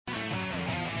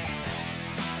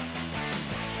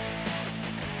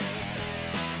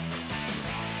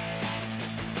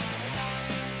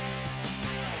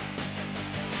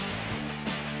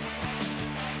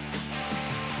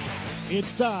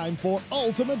It's time for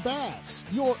Ultimate Bass,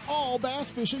 your all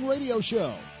bass fishing radio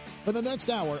show. For the next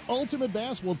hour, Ultimate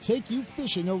Bass will take you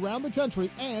fishing around the country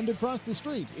and across the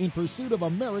street in pursuit of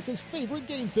America's favorite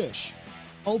game fish.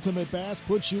 Ultimate Bass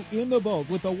puts you in the boat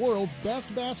with the world's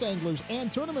best bass anglers and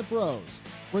tournament pros,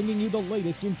 bringing you the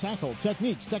latest in tackle,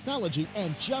 techniques, technology,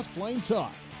 and just plain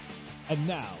talk. And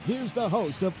now, here's the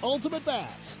host of Ultimate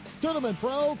Bass, Tournament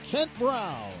Pro Kent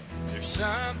Brown. There's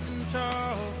something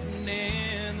talking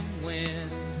in the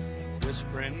wind,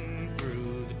 whispering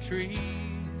through the trees.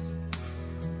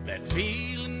 That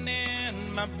feeling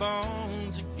in my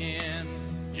bones again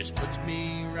just puts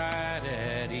me right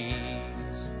at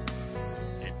ease.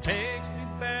 It takes me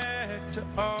back to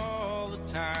all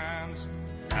the times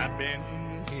I've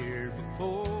been here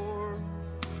before.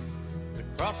 The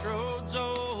crossroads,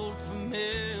 old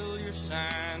familiar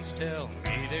signs tell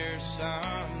me there's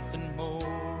something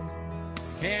more.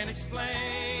 Can't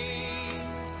explain,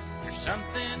 there's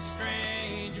something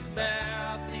strange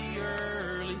about the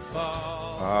early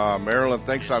fall. Marilyn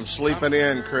thinks I'm sleeping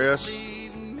in, Chris.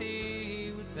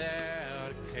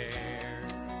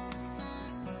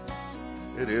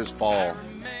 It is fall.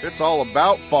 It's all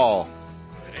about fall.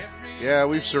 Yeah,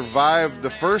 we've survived the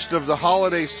first of the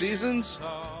holiday seasons,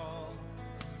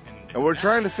 and we're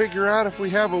trying to figure out if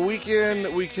we have a weekend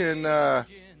that we can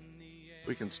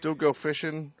still go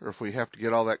fishing, or if we have to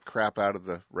get all that crap out of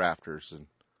the rafters and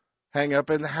hang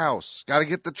up in the house. Got to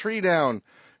get the tree down.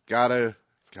 Got to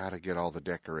get all the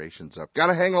decorations up. Got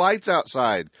to hang lights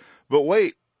outside. But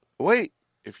wait.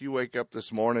 If you wake up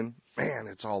this morning, man,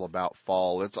 it's all about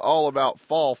fall. It's all about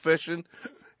fall fishing.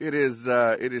 It is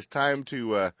time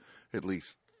to at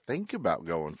least think about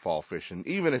going fall fishing,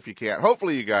 even if you can't.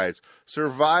 Hopefully you guys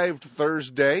survived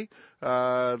Thursday,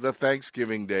 the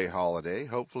Thanksgiving Day holiday.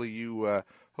 Hopefully you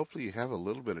have a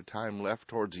little bit of time left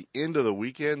towards the end of the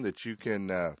weekend that you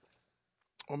can,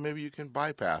 maybe you can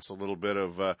bypass a little bit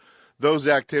of those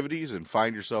activities and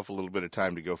find yourself a little bit of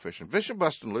time to go fishing. Fishing,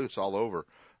 busting loose all over.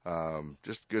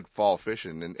 Just good fall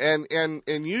fishing, and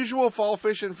in usual fall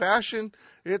fishing fashion,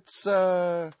 it's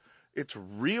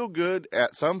real good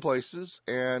at some places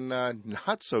and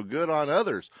not so good on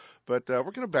others. But we're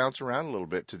going to bounce around a little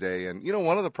bit today. And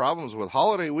one of the problems with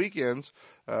holiday weekends,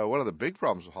 one of the big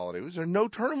problems with holiday weekends, there are no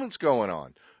tournaments going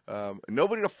on.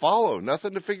 Nobody to follow,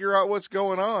 nothing to figure out what's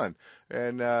going on,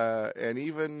 and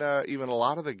even a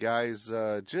lot of the guys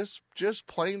just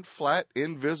plain flat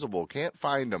invisible, can't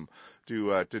find them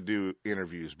to do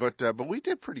interviews. But we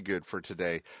did pretty good for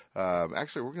today.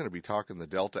 Actually, we're going to be talking the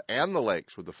Delta and the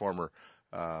Lakes with the former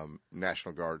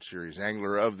National Guard Series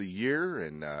Angler of the Year,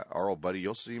 and our old buddy,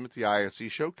 you'll see him at the ISE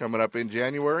show coming up in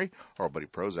January. Our old buddy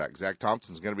Prozac, Zack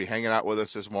Thompson, is going to be hanging out with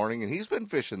us this morning, and he's been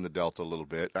fishing the Delta a little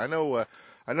bit. I know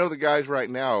the guys right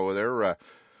now, they're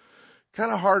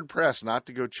kind of hard pressed not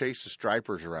to go chase the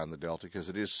stripers around the Delta because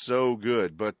it is so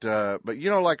good. But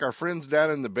like our friends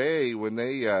down in the Bay, when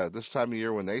they this time of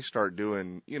year when they start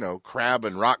doing crab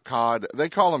and rock cod, they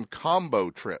call them combo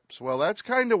trips. Well, that's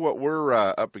kind of what we're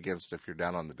up against if you're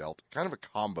down on the Delta. Kind of a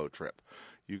combo trip.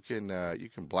 You can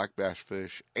black bass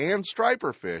fish and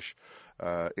striper fish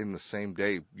in the same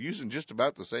day using just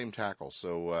about the same tackle.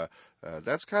 So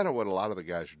that's kind of what a lot of the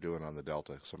guys are doing on the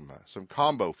Delta, some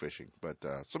combo fishing. But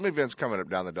some events coming up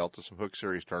down the Delta, some Hook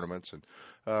Series tournaments, and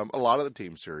a lot of the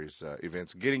Team Series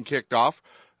events getting kicked off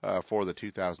for the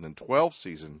 2012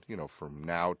 season, from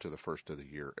now to the first of the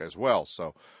year as well.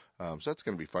 So that's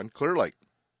going to be fun. Clear Lake.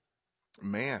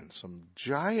 Man, some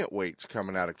giant weights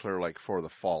coming out of Clear Lake for the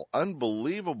fall.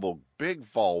 Unbelievable big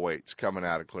fall weights coming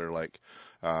out of Clear Lake.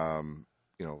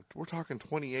 We're talking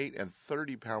 28 and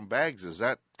 30-pound bags. Is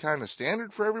that kind of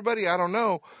standard for everybody? I don't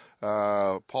know.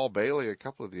 Paul Bailey, a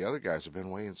couple of the other guys have been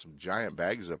weighing some giant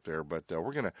bags up there, but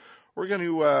we're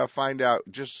gonna find out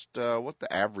just what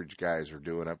the average guys are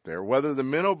doing up there. Whether the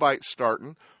minnow bite's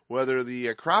starting, whether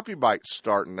the crappie bite's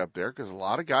starting up there, because a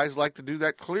lot of guys like to do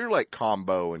that Clear Lake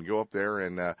combo and go up there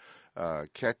and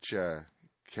catch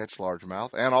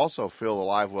largemouth and also fill the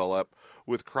live well up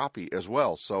with crappie as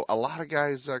well. So a lot of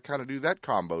guys kind of do that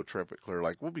combo trip at Clear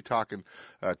Lake. We'll be talking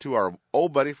to our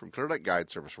old buddy from Clear Lake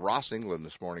Guide Service, Ross England,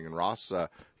 this morning. And Ross,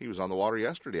 he was on the water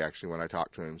yesterday, actually, when I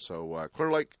talked to him. So Clear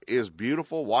Lake is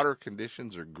beautiful. Water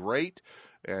conditions are great.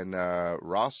 And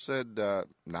Ross said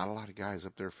not a lot of guys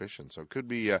up there fishing. So it could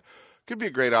be a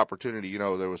great opportunity.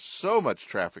 There was so much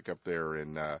traffic up there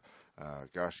in the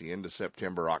end of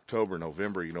September, October,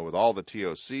 November, with all the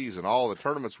TOCs and all the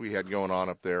tournaments we had going on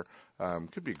up there.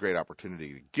 Could be a great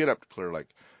opportunity to get up to Clear Lake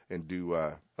and do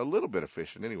a little bit of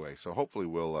fishing anyway. So hopefully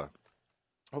we'll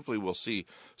hopefully we'll see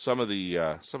some of the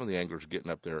anglers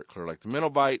getting up there at Clear Lake. The minnow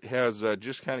bite has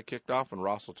just kind of kicked off, and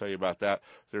Ross will tell you about that.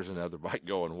 There's another bite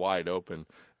going wide open,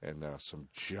 and some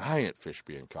giant fish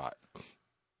being caught.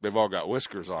 They've all got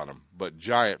whiskers on them, but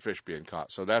giant fish being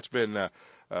caught. So that's been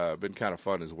kind of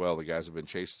fun as well. The guys have been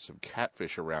chasing some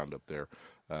catfish around up there,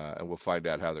 and we'll find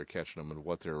out how they're catching them and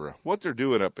what they're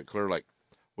doing up at Clear Lake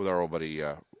with our old buddy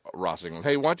Ross England.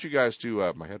 Hey, want you guys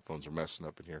to my headphones are messing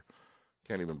up in here.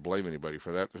 Can't even blame anybody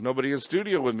for that. There's nobody in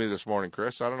studio with me this morning,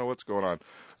 Chris. I don't know what's going on.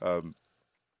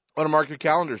 Want to mark your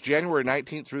calendars, January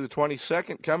 19th through the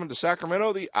 22nd, coming to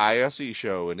Sacramento, the ISE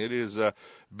show, and it is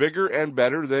bigger and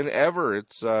better than ever.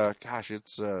 It's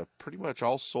pretty much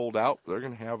all sold out. They're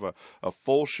going to have a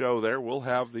full show there. We'll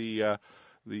have the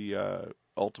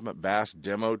Ultimate Bass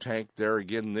demo tank there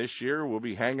again this year. We'll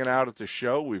be hanging out at the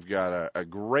show. We've got a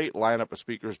great lineup of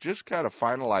speakers, just kind of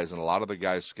finalizing a lot of the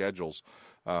guys' schedules.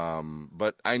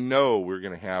 But I know we're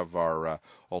going to have our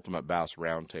Ultimate Bass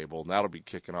Roundtable, and that'll be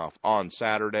kicking off on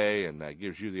Saturday, and that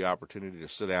gives you the opportunity to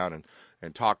sit down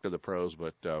and talk to the pros.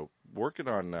 But working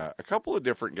on a couple of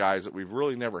different guys that we've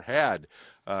really never had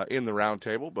in the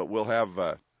roundtable, but we'll have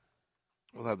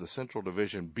the Central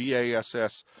Division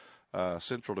BASS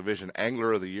Central Division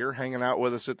Angler of the Year hanging out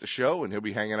with us at the show, and he'll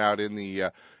be hanging out in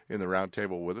the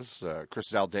roundtable with us.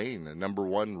 Chris Zaldane, the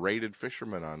 #1 rated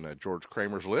fisherman on George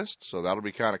Kramer's list, so that'll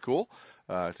be kind of cool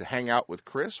to hang out with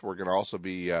Chris. We're going to also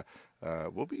be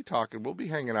we'll be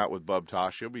hanging out with Bub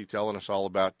Tosh. He'll be telling us all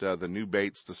about the new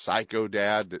baits, the Psycho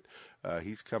Dad that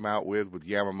he's come out with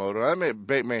Yamamoto. That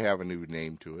bait may have a new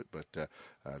name to it, but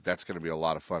that's going to be a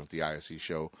lot of fun at the ISE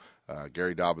show.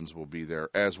 Gary Dobbins will be there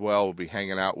as well. We'll be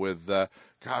hanging out with, the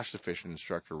fishing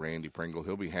instructor, Randy Pringle.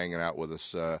 He'll be hanging out with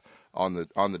us on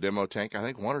the demo tank, I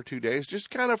think 1 or 2 days, just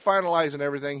kind of finalizing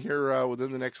everything here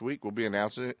within the next week. We'll be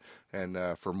announcing it.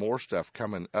 And for more stuff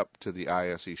coming up to the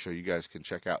ISE show, you guys can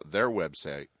check out their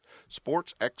website,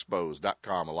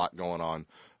 sportsexpos.com. A lot going on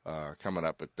coming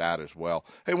up at that as well.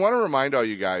 Hey, want to remind all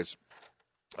you guys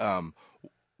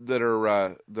that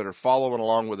are following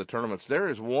along with the tournaments, there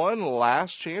is one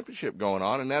last championship going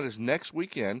on, and that is next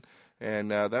weekend,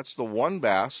 and that's the One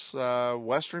Bass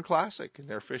Western Classic, and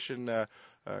they're fishing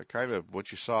kind of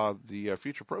what you saw the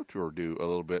Future Pro Tour do a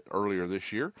little bit earlier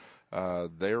this year. They're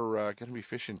going to be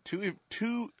fishing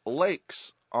two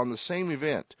lakes on the same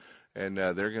event, and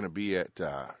they're going to be at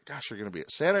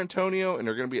San Antonio, and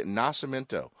they're going to be at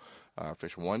Nacimiento.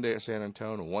 Fish one day at San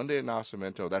Antonio, one day at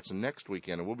Nacimiento. That's next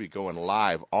weekend, and we'll be going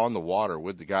live on the water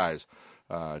with the guys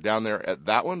down there at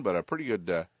that one. But a pretty good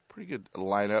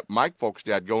lineup. Mike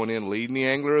Folkstad going in leading the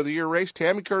Angler of the Year race.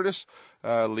 Tammy Curtis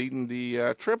leading the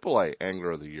AAA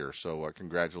Angler of the Year. So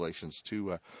congratulations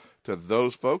to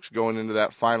those folks going into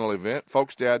that final event.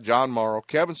 Folkstad, John Morrow,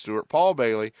 Kevin Stewart, Paul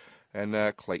Bailey, and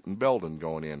Clayton Belden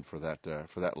going in for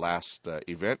that last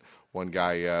event. One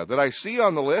guy that I see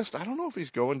on the list, I don't know if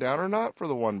he's going down or not for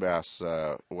the One Bass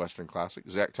Western Classic.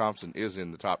 Zack Thompson is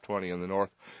in the top 20 in the north.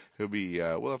 He'll be.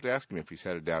 We'll have to ask him if he's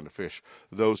headed down to fish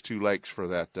those two lakes for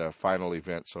that final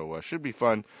event. So should be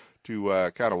fun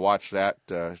to kind of watch that.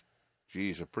 A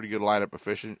pretty good lineup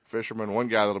of fishermen. One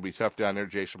guy that'll be tough down there,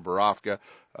 Jason Borofka,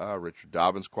 Richard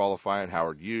Dobbins qualifying,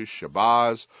 Howard Hughes,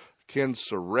 Shabazz, Ken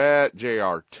Surratt,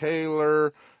 J.R.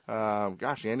 Taylor,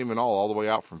 Andy Manal all the way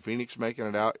out from Phoenix making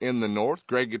it out in the north.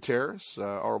 Greg Gutierrez,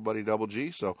 our buddy Double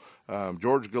G. So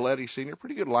George Galletti Sr.,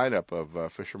 pretty good lineup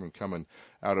of fishermen coming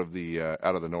out of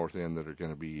the north end that are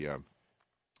going to be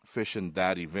fishing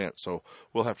that event. So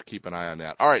we'll have to keep an eye on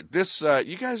that. All right, this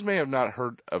you guys may have not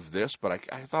heard of this, but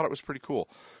I thought it was pretty cool.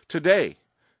 Today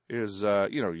is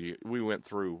we went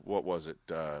through, what was it?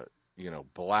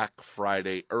 Black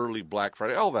Friday, early Black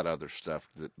Friday, all that other stuff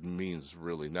that means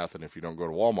really nothing if you don't go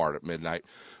to Walmart at midnight.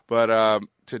 But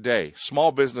today,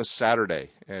 Small Business Saturday,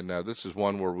 and this is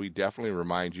one where we definitely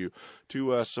remind you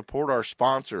to support our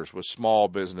sponsors with Small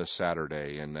Business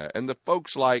Saturday, and the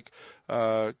folks like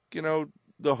the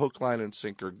Hook, Line, and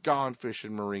Sinker, Gone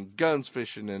Fishing Marine, Guns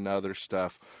Fishing, and other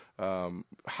stuff.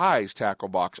 Highs Tackle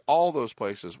Box, all those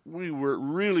places. We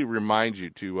really remind you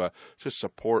to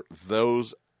support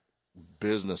those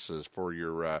businesses for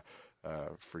your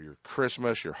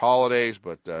Christmas, your holidays,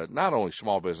 but not only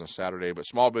Small Business Saturday, but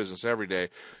Small Business every day.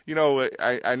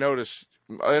 I notice,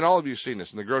 and all of you have seen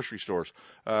this in the grocery stores,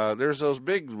 there's those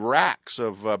big racks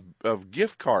of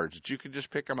gift cards that you can just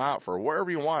pick them out for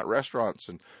wherever you want, restaurants,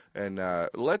 and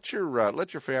let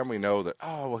your family know that,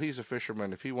 he's a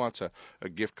fisherman. If he wants a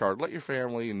gift card, let your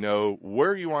family know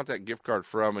where you want that gift card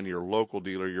from in your local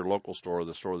dealer, your local store,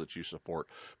 the store that you support,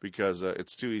 because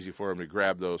it's too easy for them to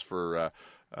grab those for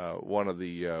one of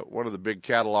the big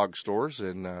catalog stores,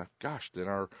 and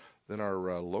then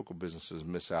local businesses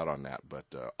miss out on that. But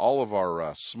all of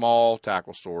our small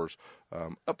tackle stores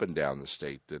up and down the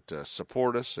state that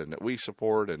support us and that we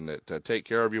support and that take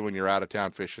care of you when you're out of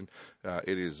town fishing,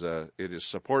 it is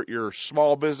Support Your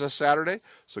Small Business Saturday.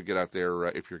 So get out there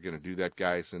if you're going to do that,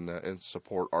 guys, and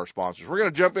support our sponsors. We're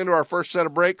going to jump into our first set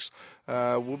of breaks.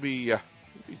 We'll be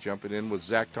jumping in with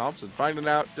Zack Thompson, finding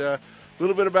out a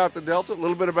little bit about the Delta, a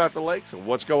little bit about the lakes, and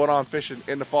what's going on fishing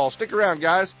in the fall. Stick around,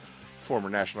 guys. Former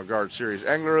National Guard Series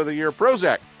Angler of the Year,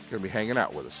 Prozac, going to be hanging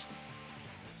out with us.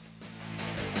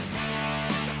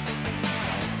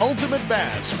 Ultimate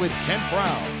Bass with Kent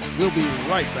Brown. We'll be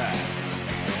right back.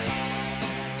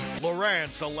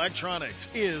 Lowrance Electronics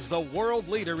is the world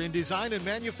leader in design and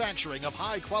manufacturing of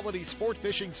high-quality sport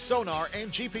fishing sonar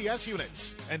and GPS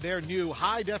units. And their new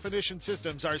high-definition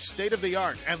systems are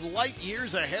state-of-the-art and light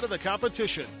years ahead of the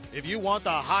competition. If you want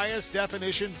the highest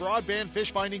definition broadband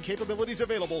fish finding capabilities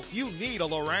available, you need a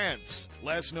Lowrance.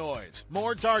 Less noise,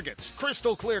 more targets,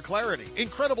 crystal clear clarity,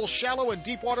 incredible shallow and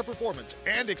deep water performance,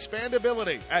 and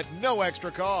expandability at no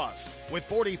extra cost. With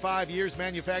 45 years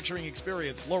manufacturing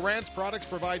experience, Lowrance products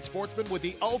provide sportsmen with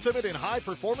the ultimate in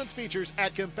high-performance features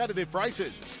at competitive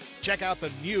prices. Check out the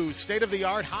new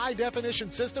state-of-the-art high-definition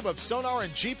system of sonar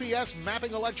and GPS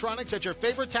mapping electronics at your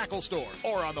favorite tackle store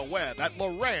or on the web at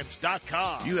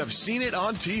Lowrance.com. You have seen it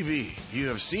on TV, you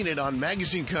have seen it on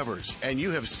magazine covers, and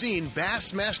you have seen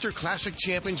Bassmaster Classic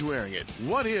champions wearing it.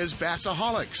 What is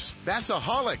Bassaholics?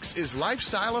 Bassaholics is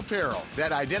lifestyle apparel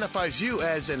that identifies you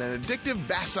as an addictive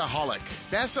bassaholic.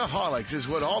 Bassaholics is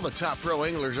what all the top pro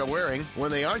anglers are wearing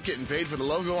when they aren't getting paid for the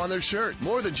logo on their shirt.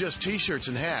 More than just t-shirts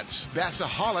and hats,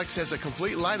 Bassaholics has a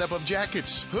complete lineup of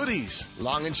jackets, hoodies,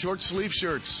 long and short sleeve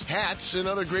shirts, hats, and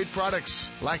other great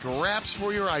products like wraps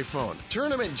for your iPhone,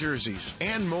 tournament jerseys,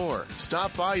 and more.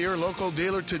 Stop by your local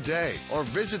dealer today or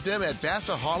visit them at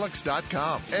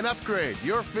Bassaholics.com and upgrade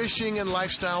your fishing and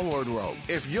lifestyle wardrobe.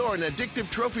 If you're an addictive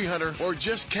trophy hunter or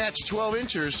just catch 12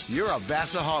 inchers, you're a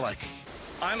Bassaholic.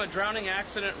 I'm a drowning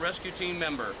accident rescue team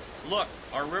member. Look,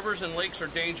 our rivers and lakes are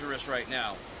dangerous right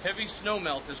now. Heavy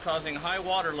snowmelt is causing high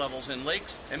water levels in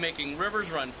lakes and making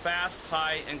rivers run fast,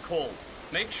 high, and cold.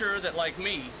 Make sure that, like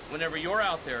me, whenever you're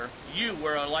out there, you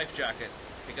wear a life jacket,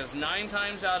 because 9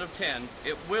 times out of 10,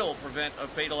 it will prevent a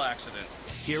fatal accident.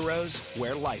 Heroes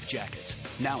wear life jackets.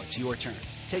 Now it's your turn.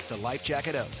 Take the life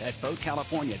jacket oath at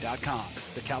BoatCalifornia.com,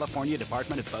 the California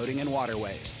Department of Boating and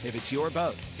Waterways. If it's your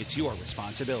boat, it's your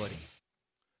responsibility.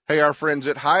 Hey, our friends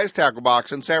at High's Tackle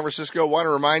Box in San Francisco want to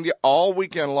remind you all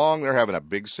weekend long they're having a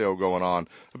big sale going on,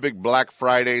 a big Black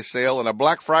Friday sale and a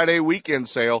Black Friday weekend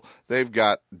sale. They've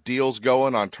got deals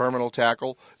going on terminal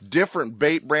tackle, different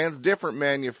bait brands, different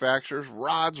manufacturers,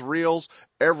 rods, reels,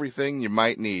 everything you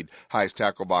might need. High's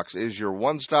Tackle Box is your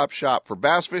one-stop shop for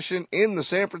bass fishing in the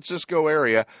San Francisco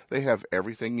area. They have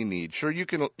everything you need. Sure, you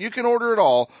can order it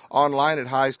all online at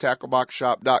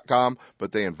High'sTackleBoxShop.com,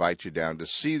 but they invite you down to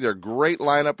see their great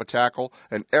lineup of tackle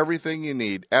and everything you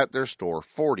need at their store,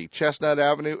 40 Chestnut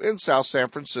Avenue in South San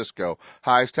Francisco.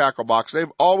 High's Tackle Box.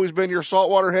 They've always been your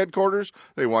saltwater headquarters.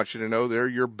 They want you to know they're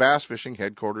your bass fishing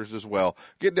headquarters as well.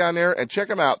 Get down there and check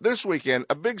them out this weekend.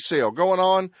 A big sale going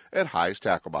on at High's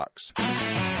Tackle Box.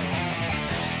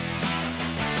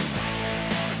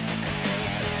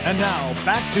 And now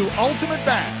back to Ultimate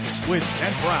Bass with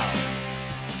Kent Brown.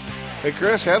 Hey,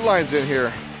 Chris, headlines in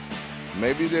here.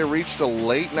 Maybe they reached a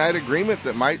late night agreement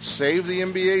that might save the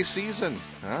NBA season.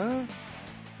 Huh?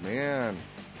 Man,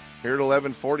 here at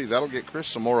 11:40, that'll get Chris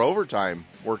some more overtime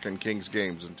working Kings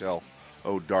games until,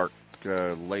 dark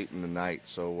late in the night.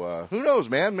 So who knows,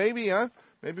 man? Maybe, huh?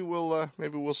 Maybe we'll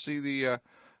see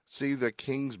the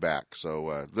Kings back.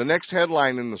 So the next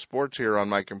headline in the sports here on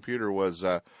my computer was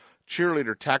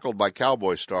cheerleader tackled by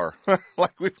Cowboy star.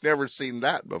 Like we've never seen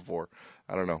that before.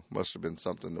 I don't know. Must have been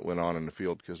something that went on in the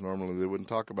field because normally they wouldn't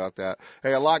talk about that.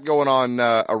 Hey, a lot going on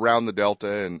around the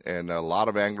Delta and a lot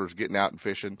of anglers getting out and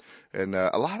fishing, and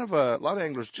a lot of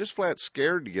anglers just flat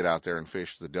scared to get out there and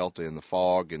fish the Delta in the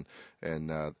fog and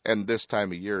this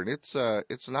time of year. And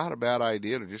it's not a bad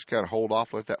idea to just kind of hold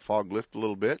off, let that fog lift a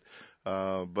little bit.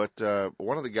 But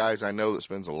one of the guys I know that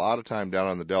spends a lot of time down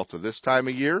on the Delta this time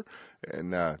of year,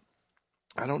 and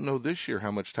I don't know this year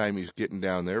how much time he's getting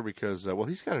down there because,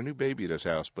 he's got a new baby at his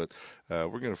house, but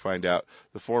we're going to find out.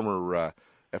 The former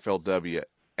FLW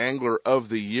Angler of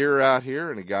the Year out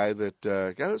here and a guy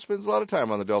that spends a lot of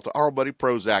time on the Delta, our buddy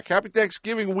Prozac. Happy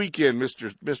Thanksgiving weekend,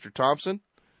 Mr. Thompson.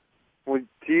 Well,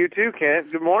 to you too,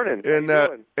 Kent. Good morning.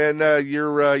 And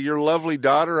your lovely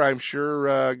daughter, I'm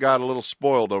sure, got a little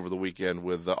spoiled over the weekend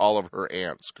with all of her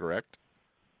aunts, correct?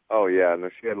 Oh yeah, no,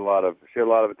 she had a lot of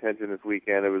attention this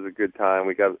weekend. It was a good time.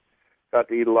 We got got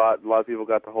to eat a lot. A lot of people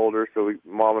got to hold her, so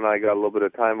Mom and I got a little bit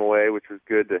of time away, which was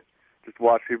good to just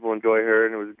watch people enjoy her,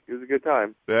 and it was a good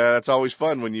time. Yeah, that's always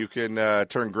fun when you can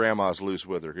turn grandmas loose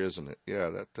with her, isn't it? Yeah,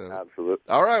 that. Absolutely.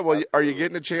 All right. Well, Absolutely. Are you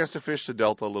getting a chance to fish the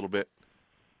Delta a little bit?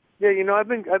 Yeah, I've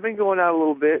been going out a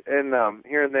little bit, and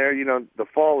here and there. The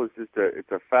fall is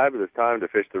it's a fabulous time to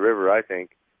fish the river. I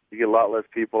think you get a lot less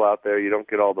people out there. You don't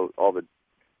get all the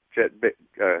jet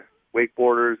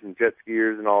wakeboarders and jet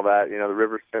skiers and all that. The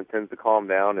river tends to calm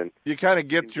down, and you kind of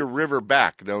get your river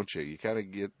back, don't you? You kind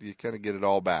of get it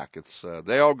all back. It's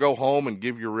they all go home and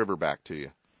give your river back to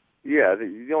you. Yeah,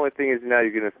 the only thing is now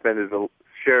you're going to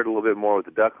share it a little bit more with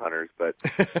the duck hunters, but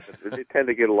they tend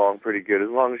to get along pretty good as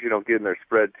long as you don't get in their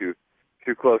spread too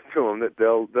close to them. That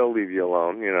they'll leave you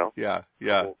alone. Yeah.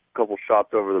 Couple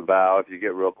shots over the bow if you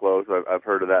get real close. I've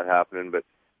heard of that happening, but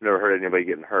never heard anybody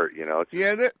getting hurt.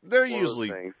 They're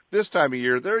usually this time of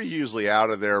year. They're usually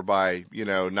out of there by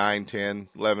 9, 10,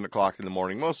 11 o'clock in the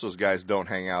morning. Most of those guys don't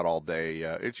hang out all day.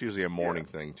 It's usually a morning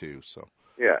thing too. So.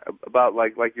 Yeah, about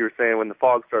like you were saying, when the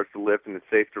fog starts to lift and it's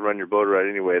safe to run your boat right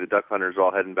anyway, the duck hunters are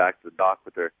all heading back to the dock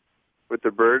with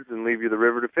their birds and leave you the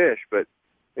river to fish. But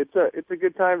it's a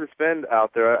good time to spend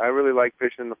out there. I really like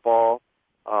fishing in the fall.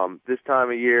 This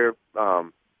time of year,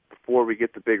 before we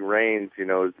get the big rains,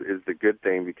 is the good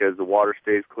thing because the water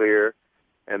stays clear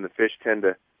and the fish tend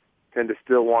to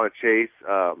still want to chase.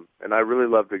 And I really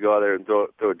love to go out there and throw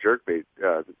a jerkbait.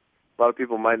 A lot of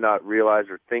people might not realize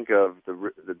or think of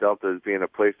the Delta as being a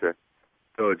place to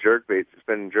throw a jerkbait,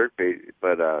 suspended jerkbait,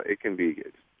 but it can be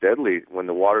deadly when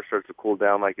the water starts to cool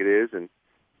down like it is, and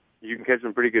you can catch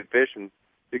some pretty good fish, and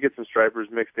you get some stripers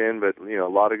mixed in, but a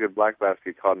lot of good black bass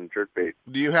get caught in jerkbait.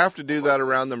 Do you have to do that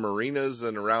around the marinas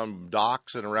and around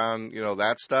docks and around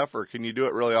that stuff, or can you do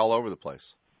it really all over the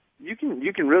place? You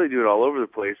can really do it all over the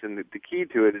place, and the key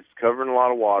to it is covering a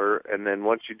lot of water, and then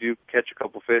once you do catch a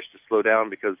couple fish, to slow down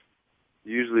because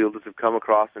usually you'll just have come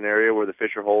across an area where the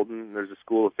fish are holding. There's a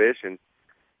school of fish, and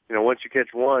once you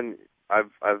catch one,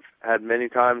 I've had many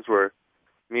times where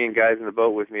me and guys in the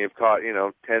boat with me have caught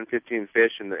 10, 15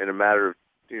 fish in a matter of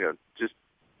just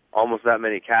almost that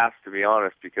many casts, to be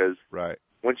honest. Because right.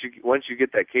 once you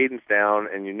get that cadence down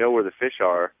and you know where the fish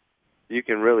are, you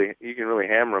can really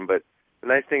hammer them. But the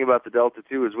nice thing about the Delta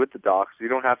too is with the docks, you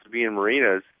don't have to be in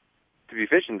marinas to be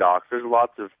fishing docks. There's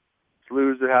lots of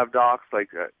sloughs that have docks like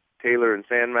Taylor and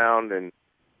Sandmound, and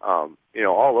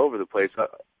all over the place,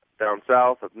 down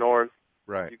south, up north.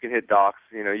 Right. You can hit docks.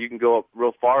 You can go up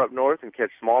real far up north and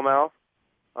catch smallmouth.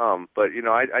 But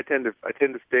I tend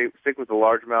to stick with the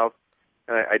largemouth,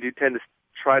 and I do tend to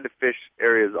try to fish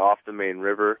areas off the main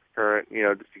river current.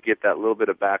 Just to get that little bit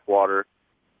of backwater,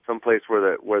 someplace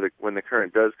where when the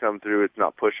current does come through, it's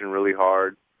not pushing really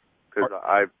hard. Because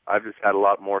I've just had a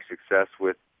lot more success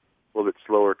with a little bit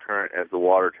slower current as the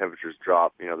water temperatures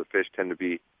drop. The fish tend to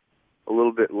be a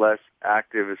little bit less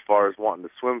active as far as wanting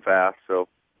to swim fast, so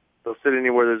they'll sit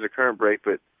anywhere there's a current break,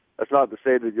 but that's not to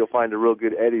say that you'll find a real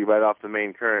good eddy right off the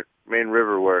main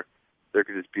river where there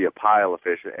could just be a pile of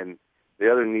fish. And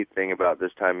the other neat thing about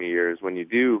this time of year is when you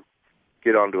do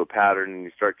get onto a pattern and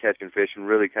you start catching fish and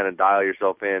really kind of dial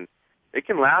yourself in, it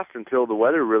can last until the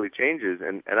weather really changes.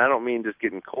 And I don't mean just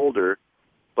getting colder,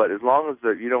 but as long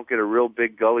as you don't get a real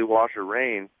big gully wash or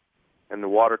rain and the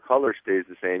water color stays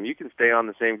the same, you can stay on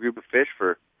the same group of fish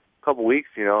for a couple weeks.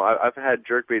 I've had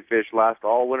jerkbait fish last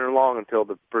all winter long until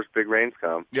the first big rains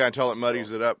come. Yeah, until it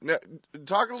muddies it up. Now,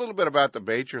 talk a little bit about the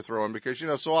bait you're throwing, because,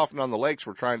 so often on the lakes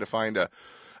we're trying to find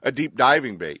a deep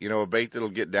diving bait, a bait that'll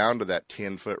get down to that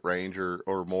 10-foot range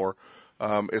or more.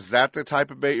 Is that the type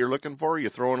of bait you're looking for? Or are you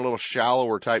throwing a little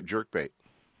shallower type jerkbait?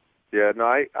 Yeah, no,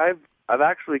 I've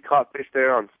actually caught fish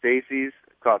there on Stacy's,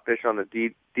 caught fish on the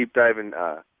deep diving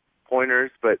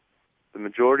pointers, but the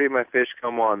majority of my fish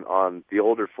come on the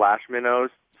older flash minnows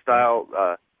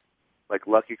style, like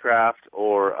Lucky Craft,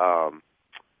 or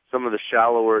some of the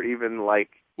shallower, even like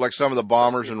some of the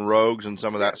bombers and rogues and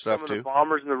some of that stuff some too. Of the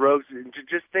bombers and the rogues,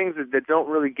 just things that don't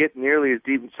really get nearly as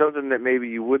deep, and something that maybe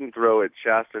you wouldn't throw at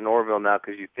Shasta and Orville now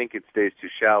because you think it stays too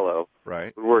shallow.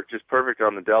 Right. Would work just perfect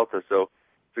on the Delta. So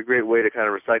it's a great way to kind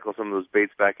of recycle some of those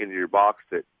baits back into your box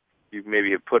that you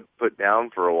maybe have put down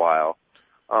for a while.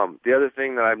 The other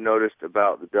thing that I've noticed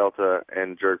about the Delta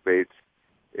and jerkbaits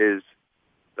is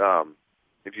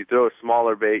if you throw a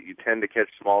smaller bait, you tend to catch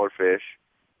smaller fish.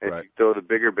 And if you throw the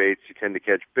bigger baits, you tend to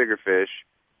catch bigger fish.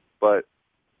 But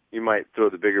you might throw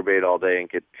the bigger bait all day and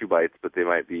get 2 bites, but they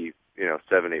might be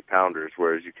 7, 8 pounders.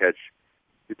 Whereas you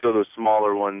throw those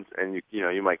smaller ones, and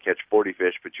you might catch 40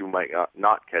 fish, but you might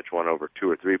not catch one over 2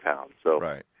 or 3 pounds. So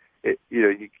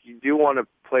you do want to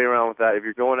play around with that. If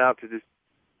you're going out to just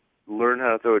learn how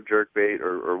to throw a jerkbait,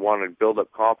 want to build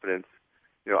up confidence,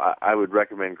 I would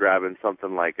recommend grabbing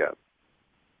something like a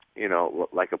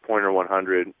Pointer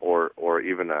 100 or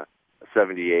even a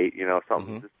 78,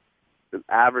 something just an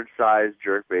average size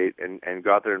jerkbait and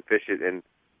go out there and fish it. And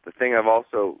the thing I've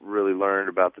also really learned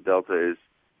about the Delta is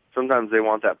sometimes they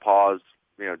want that pause,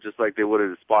 just like they would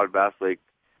at a spotted bass lake,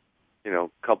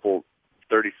 couple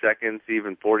 30 seconds,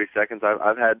 even 40 seconds.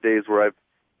 I've had days where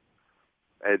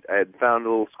I had found a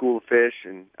little school of fish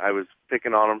and I was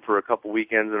picking on them for a couple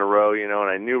weekends in a row, and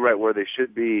I knew right where they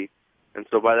should be. And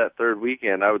so by that third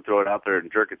weekend, I would throw it out there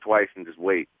and jerk it twice and just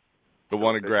wait. The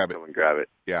one to grab it. And grab it.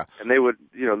 Yeah. And they would,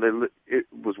 it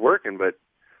was working, but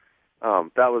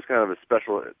that was kind of a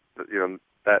special,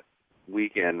 that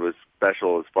weekend was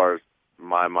special as far as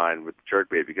my mind with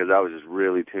jerkbait because I was just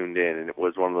really tuned in, and it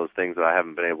was one of those things that I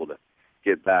haven't been able to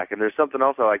get back. And there's something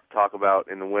else I like to talk about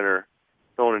in the winter,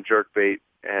 throwing a jerkbait,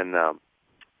 and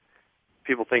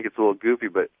people think it's a little goofy,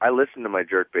 but I listen to my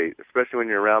jerkbait, especially when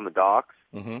you're around the docks.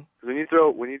 Mm-hmm. When you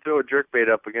throw a jerkbait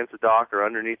up against a dock or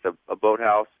underneath a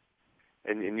boathouse,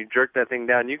 and you jerk that thing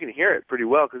down, you can hear it pretty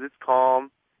well because it's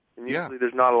calm, and usually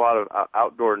there's not a lot of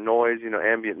outdoor noise,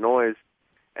 ambient noise,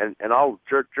 and I'll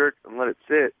jerk and let it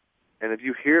sit, and if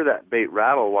you hear that bait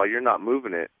rattle while you're not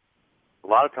moving it, a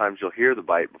lot of times you'll hear the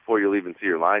bite before you'll even see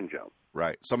your line jump.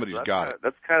 Right, somebody's got it.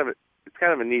 It's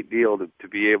kind of a neat deal to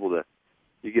be able to.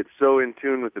 You get so in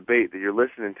tune with the bait that you're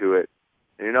listening to it,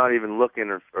 and you're not even looking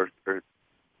or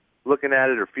looking at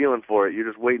it or feeling for it. You're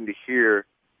just waiting to hear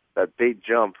that bait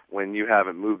jump when you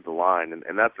haven't moved the line,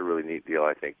 and that's a really neat deal,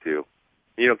 I think, too.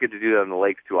 You don't get to do that in the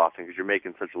lakes too often because you're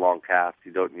making such long casts.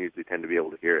 You don't usually tend to be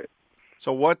able to hear it.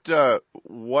 So what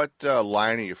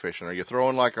line are you fishing? Are you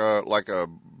throwing like a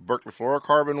Berkeley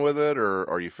fluorocarbon with it, or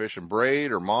are you fishing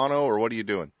braid or mono, or what are you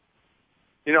doing?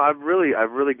 I've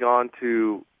really gone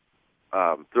to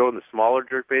throwing the smaller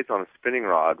jerkbaits on a spinning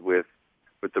rod with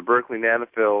the Berkeley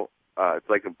Nanofill. It's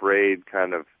like a braid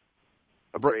kind of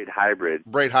braid hybrid.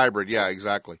 Braid hybrid, yeah,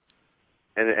 exactly.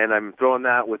 And I'm throwing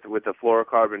that with a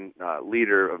fluorocarbon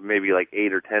leader of maybe like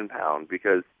 8 or 10 pound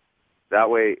because that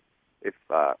way, if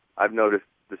I've noticed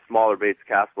the smaller baits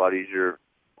cast a lot easier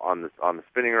on the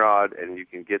spinning rod, and you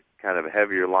can get kind of a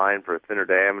heavier line for a thinner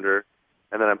diameter.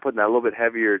 And then I'm putting that a little bit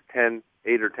heavier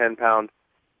 8 or 10 pound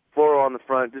fluoro on the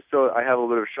front just so I have a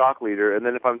little bit of shock leader. And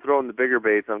then if I'm throwing the bigger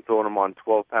baits, I'm throwing them on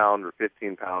 12 pound or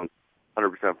 15 pound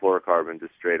 100% fluorocarbon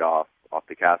just straight off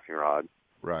the casting rod.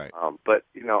 Right. But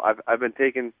I've been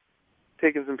taking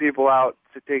some people out,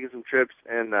 taking some trips,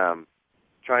 and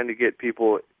trying to get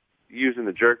people using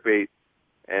the jerkbait.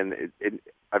 And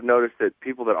I've noticed that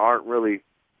people that aren't really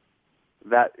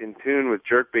that in tune with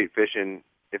jerkbait fishing,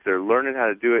 if they're learning how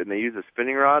to do it and they use a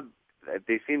spinning rod,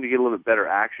 they seem to get a little bit better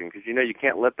action because you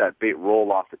can't let that bait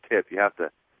roll off the tip. You have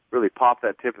to really pop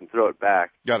that tip and throw it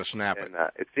back. Got to snap and,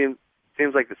 it. It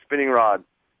seems like the spinning rod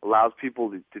allows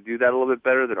people to do that a little bit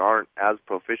better that aren't as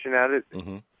proficient at it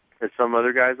as some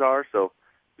other guys are. So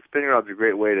the spinning rod's a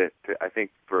great way to I think,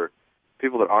 for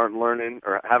people that aren't learning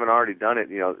or haven't already done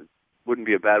it, it wouldn't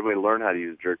be a bad way to learn how to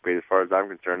use jerkbait as far as I'm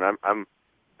concerned. I'm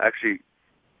actually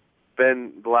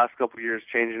been the last couple of years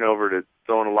changing over to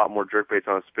throwing a lot more jerkbaits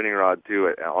on a spinning rod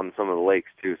too on some of the lakes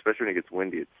too, especially when it gets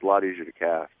windy. It's a lot easier to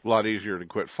cast. A lot easier to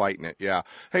quit fighting it, yeah.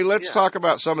 Hey, let's talk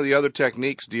about some of the other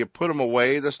techniques. Do you put them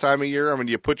away this time of year? I mean,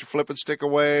 do you put your flipping stick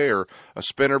away, or a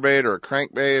spinnerbait, or a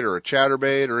crankbait, or a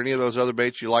chatterbait, or any of those other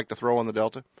baits you like to throw on the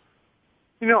Delta?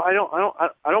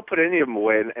 I don't put any of them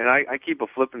away, and I keep a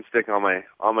flipping stick on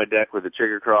my deck with a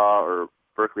Chigger Craw or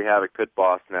Berkeley Havoc Pit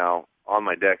Boss now on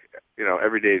my deck,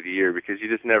 every day of the year, because you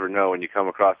just never know when you come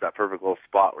across that perfect little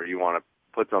spot where you want to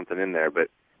put something in there. But,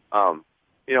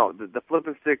 the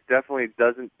flipping stick definitely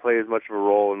doesn't play as much of a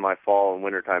role in my fall and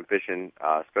wintertime fishing,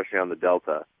 especially on the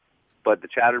Delta. But the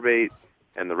chatterbait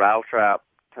and the rattle trap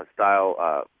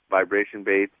style vibration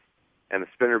baits and the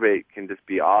spinnerbait can just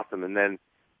be awesome. And then,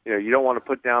 you don't want to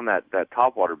put down that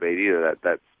topwater bait either,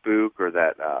 that spook or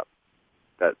that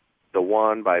the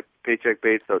one by Paycheck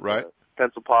Baits, so right.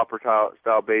 Pencil popper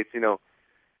style baits,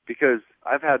 because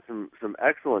I've had some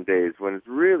excellent days when it's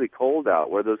really cold out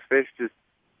where those fish just,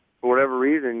 for whatever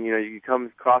reason, you come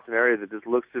across an area that just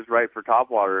looks just right for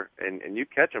topwater and you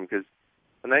catch them. Because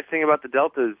the nice thing about the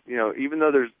Delta is, even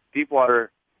though there's deep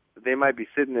water that they might be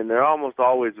sitting in, they're almost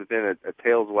always within a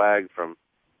tail's wag from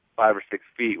 5 or 6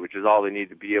 feet, which is all they need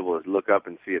to be able to look up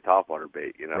and see a topwater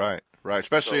bait, Right,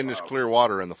 especially in this clear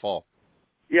water in the fall.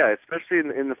 Yeah, especially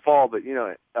in the fall, but,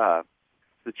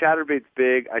 the chatterbait's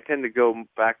big. I tend to go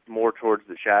back more towards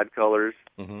the shad colors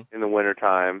in the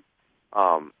wintertime.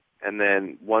 And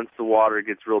then once the water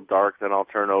gets real dark, then I'll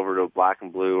turn over to black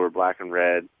and blue or black and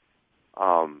red.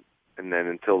 and then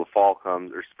until the fall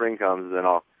comes or spring comes, and then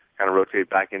I'll kind of rotate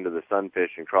back into the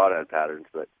sunfish and crawdad patterns.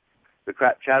 But the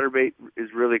chatterbait is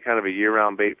really kind of a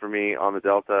year-round bait for me on the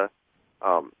Delta.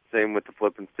 Same with the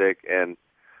flip and stick, and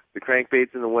the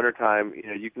crankbaits in the wintertime, you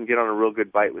know, you can get on a real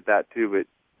good bite with that too, but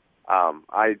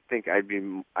I think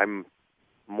I'm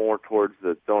more towards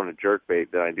the throwing a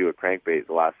jerkbait than I do a crankbait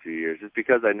the last few years, just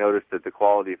because I noticed that the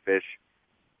quality of fish,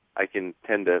 I can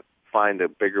tend to find a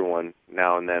bigger one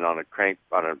now and then on a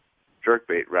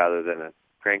jerkbait rather than a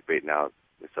crankbait now.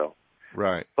 So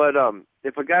right. But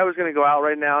if a guy was going to go out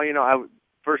right now, you know,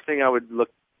 first thing I would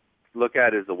look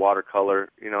at is the watercolor,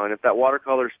 you know, and if that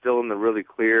watercolor is still in the really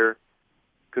clear,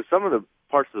 because some of the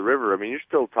parts of the river, I mean, you're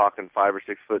still talking 5 or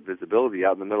 6 foot visibility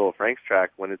out in the middle of Frank's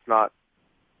Track when it's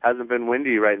hasn't been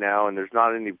windy right now and there's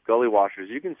not any gully washers.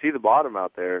 You can see the bottom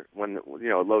out there when, you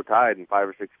know, low tide and 5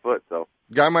 or 6 foot. So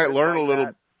guy might learn a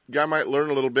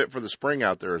little bit for the spring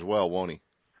out there as well, won't he?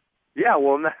 Yeah,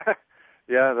 well,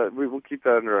 yeah, we'll keep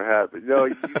that under our hat. But you know,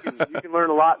 you can learn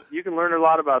a lot. You can learn a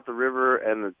lot about the river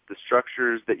and the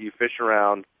structures that you fish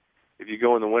around if you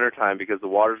go in the wintertime, because the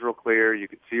water's real clear, you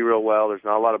can see real well, there's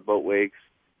not a lot of boat wakes,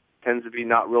 tends to be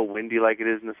not real windy like it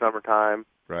is in the summertime.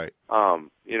 Right.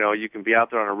 You know, you can be out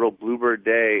there on a real bluebird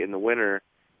day in the winter,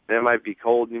 and it might be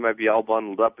cold and you might be all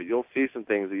bundled up, but you'll see some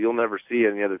things that you'll never see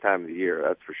any other time of the year,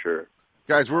 that's for sure.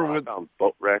 Guys, we're with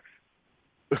boat wrecks.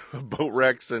 Boat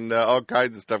wrecks and all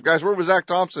kinds of stuff. Guys, we're with Zack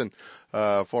Thompson,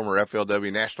 former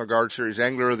FLW National Guard Series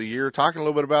Angler of the Year, talking a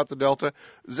little bit about the Delta.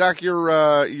 Zack, you're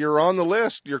on the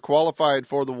list. You're qualified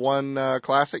for the one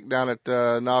classic down at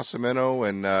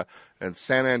Nacimiento and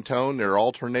San Antone. They're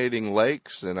alternating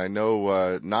lakes, and I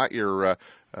know not your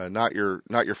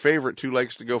favorite 2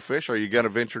 lakes to go fish. Are you going to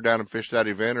venture down and fish that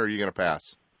event, or are you going to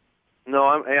pass? No,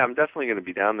 I'm definitely going to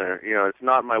be down there. You know, it's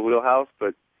not my wheelhouse,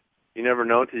 but you never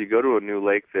know until you go to a new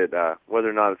lake that whether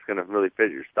or not it's going to really fit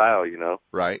your style, you know.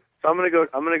 Right. So I'm going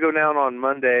to go down on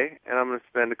Monday, and I'm going to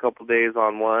spend a couple days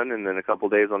on one and then a couple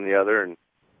days on the other, and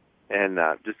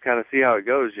just kind of see how it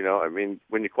goes, you know. I mean,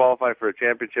 when you qualify for a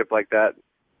championship like that,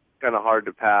 it's kind of hard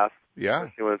to pass. Yeah.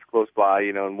 Especially when it's close by,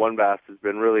 you know. And One Bass has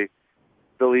been really,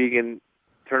 Bill Egan,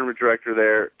 tournament director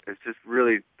there, has just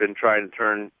really been trying to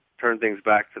turn things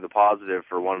back to the positive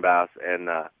for One Bass, and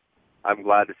I'm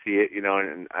glad to see it, you know,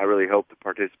 and I really hope the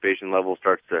participation level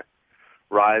starts to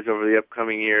rise over the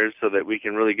upcoming years so that we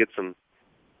can really get some,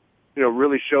 you know,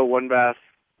 really show One Bass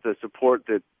the support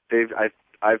that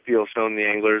I feel shown the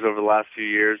anglers over the last few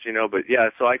years, you know. But yeah,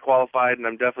 so I qualified, and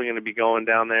I'm definitely going to be going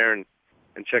down there and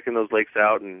checking those lakes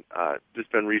out, and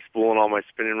just been respooling all my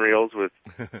spinning reels with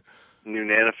new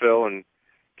Nanofill and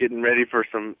getting ready for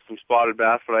some spotted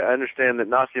bass. But I understand that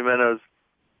Nacimiento's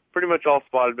pretty much all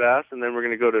spotted bass, and then we're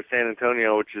going to go to San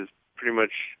Antonio, which is pretty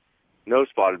much no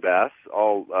spotted bass,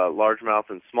 all largemouth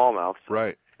and smallmouth. So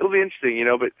right. It'll be interesting, you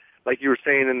know, but like you were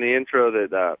saying in the intro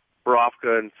that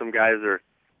Borofka and some guys are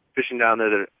fishing down there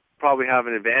that probably have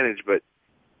an advantage, but,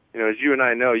 you know, as you and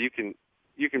I know, you can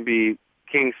be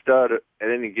king stud at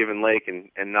any given lake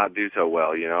and not do so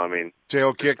well, you know, I mean.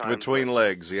 Tail kicked between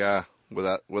legs, yeah,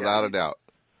 without a doubt.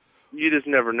 You just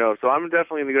never know. So I'm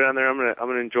definitely going to go down there. I'm going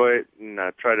to enjoy it and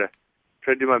try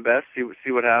to do my best,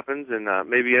 see what happens, and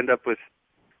maybe end up with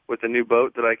a new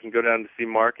boat that I can go down to see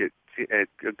Mark at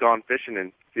Gone Fishing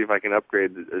and see if I can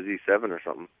upgrade a Z7 or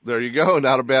something. There you go.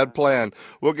 Not a bad plan.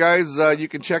 Well, guys, you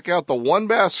can check out the One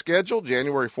Bass schedule.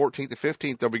 January 14th to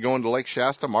 15th, they'll be going to Lake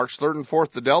Shasta. March 3rd and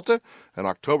 4th, the Delta. And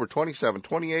October 27,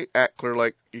 28 at Clear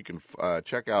Lake. You can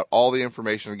check out all the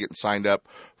information and getting signed up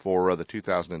for the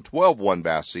 2012 One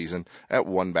Bass season at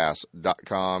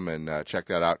onebass.com. And check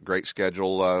that out. Great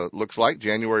schedule. Looks like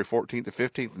January 14th to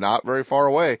 15th, not very far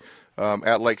away.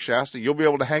 At Lake Shasta. You'll be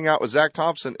able to hang out with Zack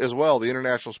Thompson as well, the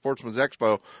International Sportsman's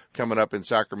Expo coming up in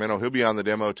Sacramento. He'll be on the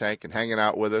demo tank and hanging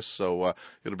out with us, so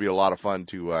it'll be a lot of fun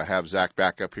to have Zack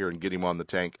back up here and get him on the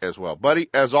tank as well. Buddy,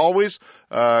 as always,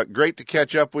 great to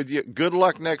catch up with you. Good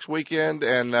luck next weekend,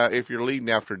 and if you're leading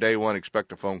after day one,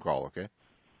 expect a phone call, okay?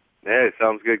 Hey,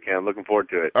 sounds good, Cam. Looking forward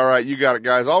to it. All right, you got it,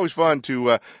 guys. Always fun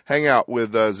to hang out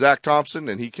with Zack Thompson,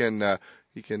 and he can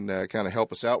kind of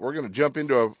help us out. We're going to jump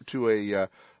into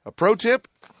a pro tip,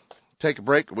 take a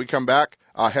break. When we come back,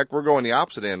 heck, we're going the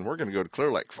opposite end. We're going to go to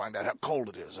Clear Lake, find out how cold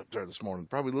it is up there this morning.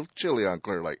 Probably a little chilly on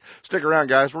Clear Lake. Stick around,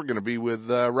 guys. We're going to be with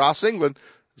Ross England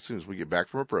as soon as we get back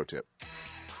from a pro tip.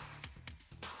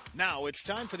 Now it's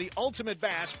time for the Ultimate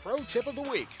Bass Pro Tip of the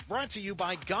Week, brought to you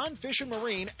by Gone Fishing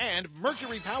Marine and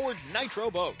Mercury-powered Nitro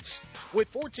Boats. With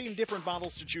 14 different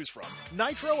models to choose from,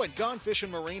 Nitro and Gone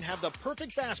Fishing Marine have the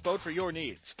perfect bass boat for your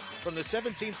needs. From the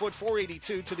 17-foot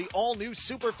 482 to the all-new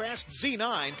super-fast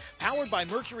Z9, powered by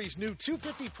Mercury's new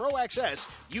 250 Pro XS,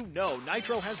 you know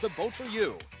Nitro has the boat for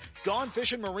you. Gone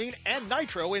Fishing Marine and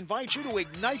Nitro invite you to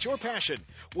ignite your passion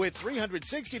with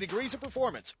 360 degrees of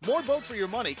performance, more boat for your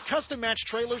money, custom-matched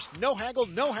trailers, no haggle,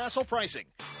 no hassle pricing.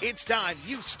 It's time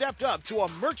you stepped up to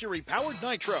a Mercury-powered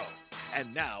Nitro.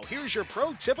 And now, here's your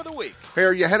pro tip of the week. Hey,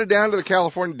 are you headed down to the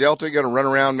California Delta? You're going to run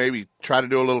around, maybe try to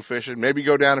do a little fishing, maybe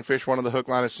go down and fish one of the hook,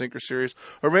 line, and sinker series,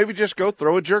 or maybe just go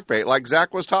throw a jerkbait like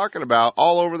Zack was talking about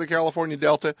all over the California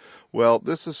Delta. Well,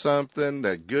 this is something,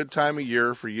 a good time of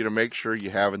year for you to make sure you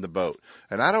have in the boat.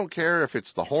 And I don't care if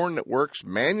it's the horn that works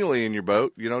manually in your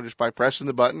boat, just by pressing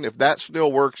the button, if that still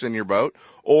works in your boat,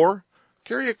 or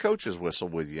carry a coach's whistle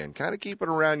with you and kind of keep it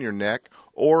around your neck,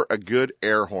 or a good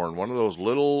air horn, one of those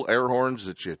little air horns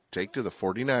that you take to the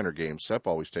 49er game. Sepp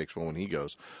always takes one when he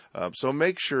goes. So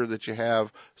make sure that you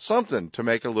have something to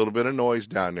make a little bit of noise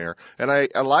down there. And I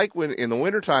like when in the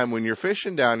wintertime when you're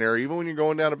fishing down there, even when you're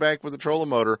going down a bank with a trolling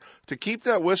motor, to keep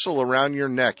that whistle around your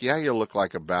neck. Yeah, you look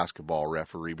like a basketball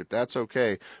referee, but that's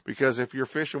okay, because if you're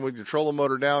fishing with your trolling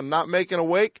motor down, not making a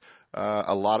wake,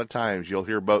 a lot of times you'll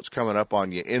hear boats coming up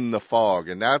on you in the fog,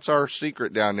 and that's our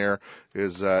secret down there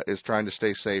is trying to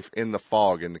stay safe in the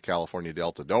fog in the California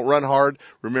Delta. Don't run hard.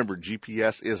 Remember,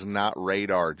 GPS is not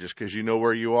radar. Just because you know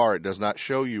where you are, it does not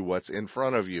show you what's in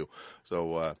front of you.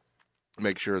 So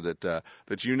make sure that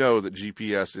you know that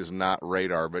GPS is not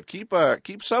radar. But keep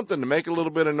something to make a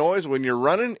little bit of noise when you're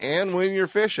running and when you're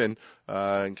fishing,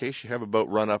 in case you have a boat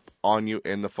run up on you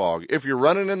in the fog. If you're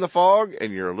running in the fog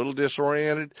and you're a little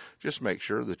disoriented, just make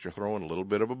sure that you're throwing a little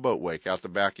bit of a boat wake out the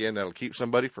back end. That'll keep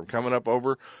somebody from coming up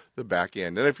over the back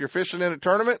end. And if you're fishing in a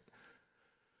tournament,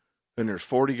 and there's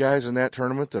 40 guys in that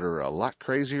tournament that are a lot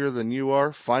crazier than you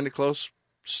are, find a close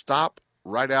stop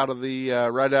right out of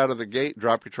the gate,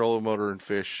 drop your trolling motor and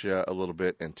fish a little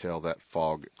bit until that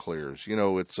fog clears.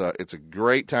 It's a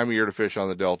great time of year to fish on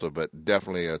the Delta, but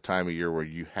definitely a time of year where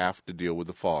you have to deal with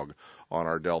the fog on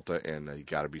our Delta, and you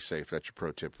got to be safe. That's your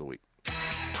pro tip of the week.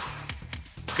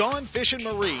 Gone Fishing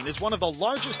Marine is one of the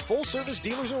largest full-service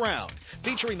dealers around,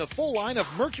 featuring the full line of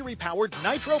Mercury-powered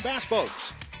Nitro bass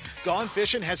boats. Gone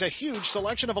Fishing has a huge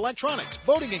selection of electronics,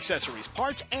 boating accessories,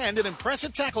 parts, and an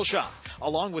impressive tackle shop,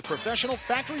 along with professional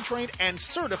factory-trained and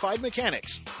certified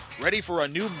mechanics. Ready for a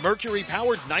new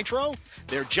Mercury-powered Nitro?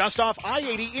 They're just off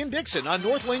I-80 in Dixon on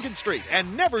North Lincoln Street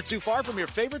and never too far from your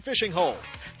favorite fishing hole.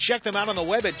 Check them out on the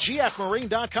web at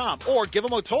gfmarine.com or give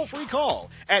them a toll-free call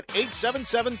at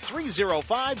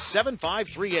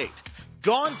 877-305-7538.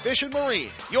 Gone Fishing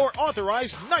Marine, your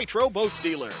authorized Nitro boats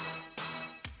dealer.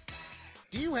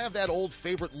 Do you have that old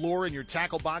favorite lure in your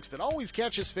tackle box that always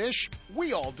catches fish?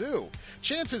 We all do.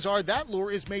 Chances are that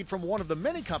lure is made from one of the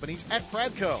many companies at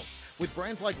Pradco. With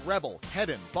brands like Rebel,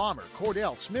 Hedden, Bomber,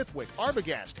 Cordell, Smithwick,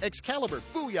 Arbogast, Excalibur,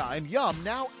 Booyah, and Yum,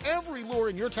 now every lure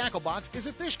in your tackle box is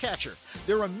a fish catcher.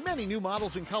 There are many new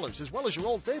models and colors, as well as your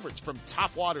old favorites, from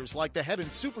top waters like the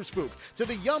Hedden Super Spook to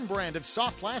the Yum brand of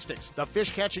soft plastics. The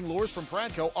fish-catching lures from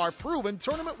Pradco are proven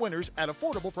tournament winners at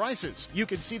affordable prices. You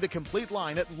can see the complete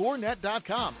line at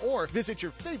lurenet.com or visit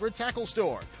your favorite tackle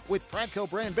store. With Pradco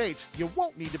brand baits, you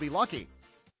won't need to be lucky.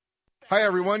 Hi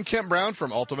everyone, Kent Brown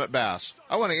from Ultimate Bass.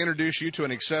 I want to introduce you to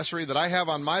an accessory that I have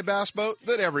on my bass boat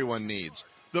that everyone needs.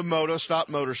 The MotoStop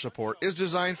motor support is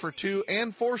designed for 2-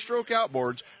 and 4-stroke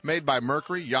outboards made by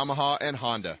Mercury, Yamaha, and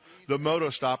Honda. The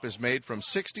MotoStop is made from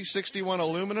 6061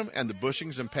 aluminum, and the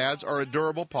bushings and pads are a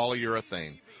durable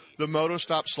polyurethane. The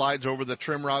MotoStop slides over the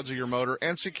trim rods of your motor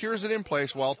and secures it in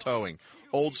place while towing.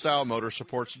 Old-style motor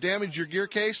supports damage your gear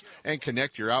case and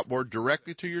connect your outboard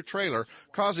directly to your trailer,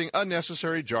 causing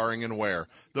unnecessary jarring and wear.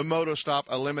 The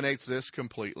MotoStop eliminates this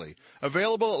completely.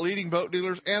 Available at leading boat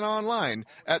dealers and online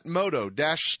at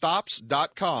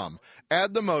moto-stops.com.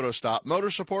 Add the MotoStop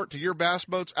motor support to your bass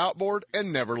boat's outboard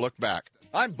and never look back.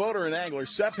 I'm boater and angler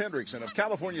Sepp Hendrickson of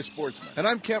California Sportsman. And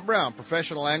I'm Kent Brown,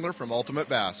 professional angler from Ultimate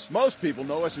Bass. Most people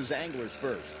know us as anglers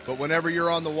first. But whenever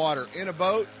you're on the water, in a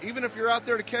boat, even if you're out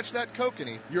there to catch that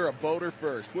kokanee, you're a boater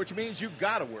first, which means you've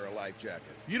got to wear a life jacket.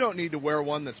 You don't need to wear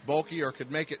one that's bulky or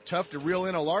could make it tough to reel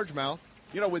in a largemouth.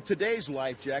 You know, with today's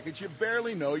life jackets, you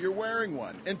barely know you're wearing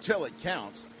one until it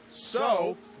counts.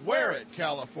 So, Wear it,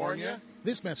 California.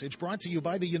 This message brought to you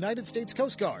by the United States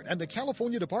Coast Guard and the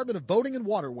California Department of Boating and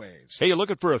Waterways. Hey, you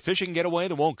looking for a fishing getaway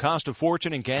that won't cost a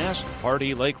fortune in gas?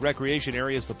 Pardee Lake Recreation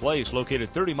Area is the place,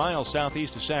 located 30 miles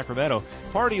southeast of Sacramento.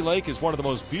 Pardee Lake is one of the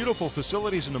most beautiful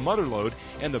facilities in the Motherlode,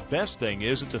 and the best thing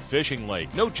is it's a fishing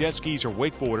lake. No jet skis or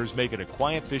wakeboarders make it a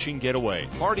quiet fishing getaway.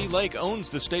 Pardee Lake owns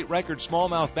the state record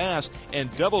smallmouth bass,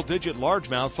 and double-digit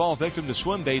largemouth fall victim to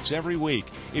swim baits every week.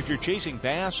 If you're chasing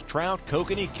bass, trout,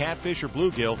 kokanee, catfish, or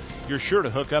bluegill, you're sure to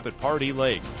hook up at Pardee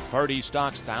Lake. Pardee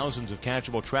stocks thousands of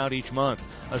catchable trout each month.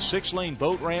 A 6-lane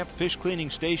boat ramp, fish cleaning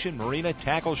station, marina,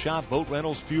 tackle shop, boat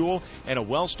rentals, fuel, and a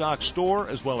well-stocked store,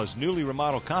 as well as newly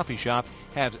remodeled coffee shop,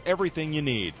 has everything you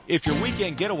need. If your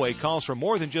weekend getaway calls for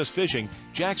more than just fishing,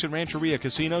 Jackson Rancheria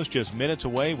Casino's just minutes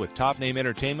away with top-name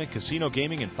entertainment, casino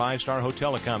gaming, and 5-star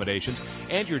hotel accommodations.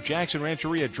 And your Jackson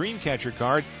Rancheria Dreamcatcher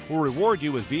card will reward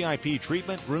you with VIP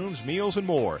treatment, rooms, meals, and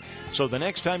more. So the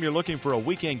next time you're looking for a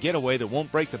weekend getaway that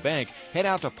won't break the bank, head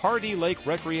out to Pardee Lake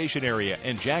Recreation Area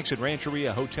and Jackson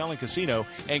Rancheria Hotel and Casino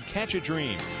and catch a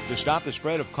dream. To stop the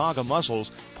spread of quagga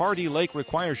mussels, Pardee Lake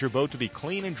requires your boat to be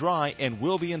clean and dry and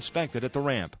will be inspected at the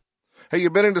ramp. Hey, you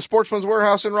been into Sportsman's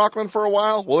Warehouse in Rockland for a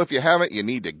while? Well, if you haven't, you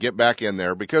need to get back in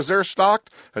there because they're stocked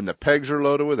and the pegs are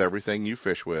loaded with everything you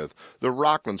fish with. The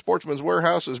Rockland Sportsman's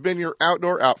Warehouse has been your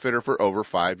outdoor outfitter for over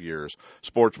 5 years.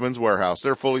 Sportsman's Warehouse,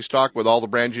 they're fully stocked with all the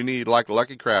brands you need like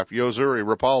Lucky Craft, Yozuri,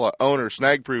 Rapala, Owner,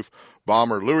 Snagproof,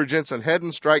 Bomber, Lure Jensen, Head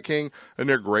and Strike King, and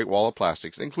their great wall of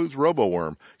plastics. It includes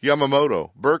RoboWorm, Yamamoto,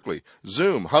 Berkeley,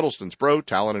 Zoom, Huddleston, Spro,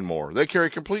 Talon, and more. They carry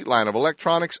a complete line of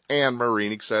electronics and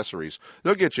marine accessories.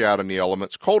 They'll get you out in the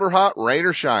elements. Cold or hot, rain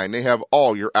or shine, they have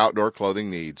all your outdoor clothing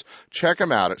needs. Check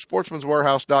them out at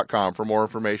sportsmanswarehouse.com for more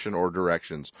information or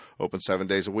directions. Open 7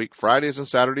 days a week, Fridays and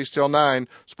Saturdays till 9.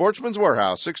 Sportsman's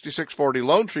Warehouse, 6640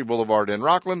 Lone Tree Boulevard in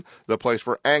Rockland, the place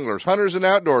for anglers, hunters, and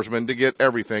outdoorsmen to get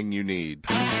everything you need.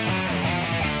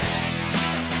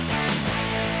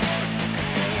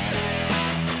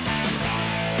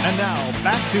 And now,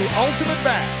 back to Ultimate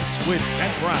Bass with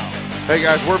Kent Brown. Hey,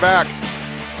 guys, we're back.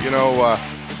 You know,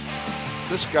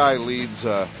 this guy leads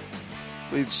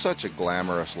such a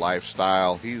glamorous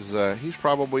lifestyle. He's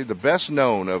probably the best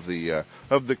known of the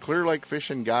Clear Lake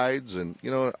fishing guides, and you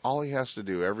know all he has to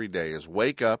do every day is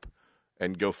wake up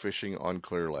and go fishing on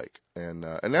Clear Lake, and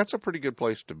that's a pretty good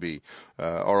place to be.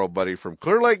 Our old buddy from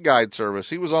Clear Lake Guide Service,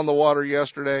 he was on the water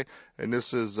yesterday, and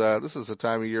this is the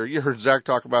time of year. You heard Zack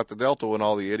talk about the Delta when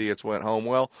all the idiots went home.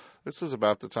 Well, this is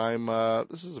about the time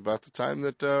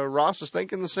that Ross is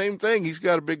thinking the same thing. He's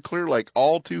got a big Clear Lake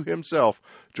all to himself.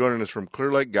 Joining us from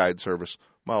Clear Lake Guide Service,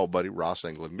 my old buddy Ross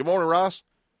England. Good morning, Ross.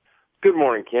 Good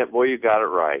morning, Kent. Boy, you got it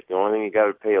right. The only thing you got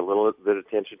to pay a little bit of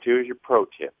attention to is your pro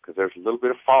tip, because there's a little bit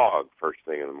of fog first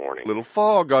thing in the morning. Little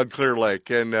fog on Clear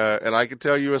Lake, and I could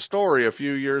tell you a story a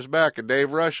few years back of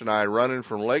Dave Rush and I running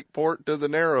from Lakeport to the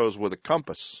Narrows with a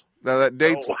compass. Now that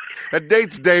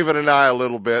dates David and I a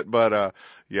little bit, but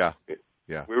yeah.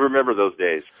 We remember those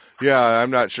days. Yeah, I'm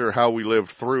not sure how we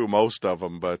lived through most of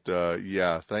them, but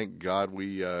yeah, thank God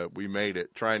we made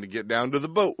it. Trying to get down to the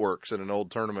Boat Works in an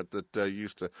old tournament that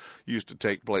used to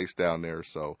take place down there.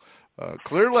 So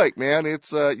Clear Lake, man,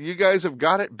 it's you guys have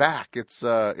got it back. It's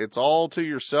all to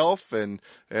yourself, and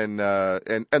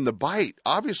the bite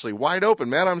obviously wide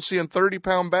open, man. I'm seeing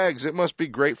 30-pound bags. It must be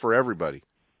great for everybody.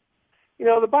 You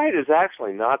know, the bite is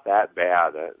actually not that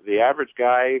bad. The average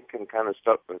guy can kind of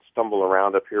stumble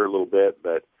around up here a little bit,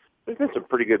 but there's been some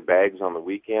pretty good bags on the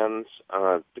weekends.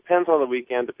 Depends on the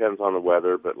weekend, depends on the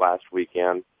weather, but last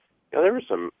weekend, you know, there were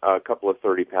a couple of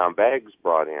 30-pound bags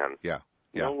brought in. Yeah.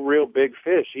 No real big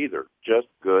fish either, just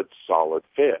good, solid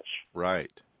fish. Right.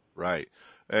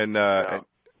 And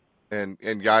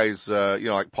guys, you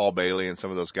know, like Paul Bailey and some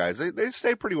of those guys, they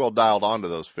stay pretty well dialed onto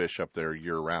those fish up there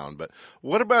year round. But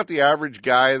what about the average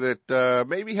guy that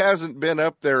maybe hasn't been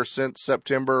up there since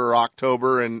September or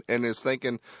October and is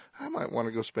thinking, I might want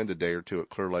to go spend a day or two at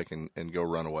Clear Lake and go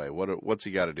run away? What's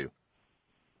he got to do?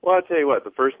 Well, I'll tell you what,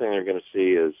 the first thing they're going to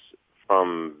see is,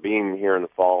 from being here in the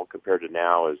fall compared to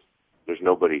now, is there's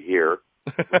nobody here,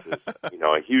 which is, you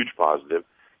know, a huge positive.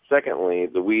 Secondly,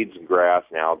 the weeds and grass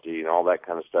and algae and all that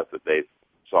kind of stuff that they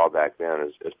saw back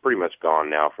then is pretty much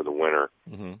gone now for the winter.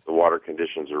 Mm-hmm. The water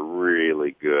conditions are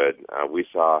really good. We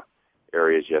saw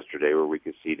areas yesterday where we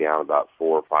could see down about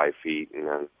 4 or 5 feet, and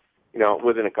then, you know,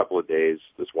 within a couple of days,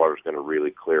 this water's going to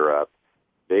really clear up.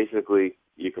 Basically,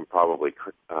 you can probably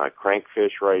crank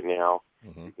fish right now.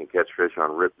 Mm-hmm. You can catch fish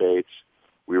on rip baits.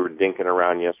 We were dinking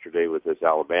around yesterday with this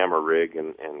Alabama rig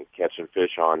and catching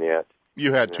fish on it.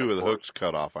 You had two of the hooks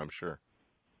cut off, I'm sure.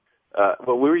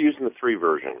 Well, we were using the 3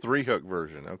 version. 3-hook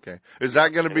version. Okay. Is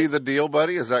that going to be the deal,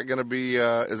 buddy? Is that going to be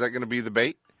the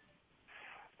bait?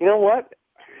 You know what?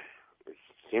 It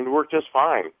seemed to work just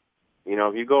fine. You know,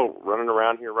 if you go running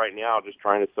around here right now just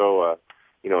trying to throw a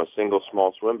single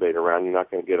small swim bait around, you're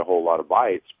not going to get a whole lot of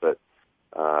bites. But,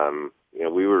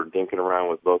 we were dinking around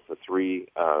with both the 3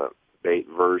 bait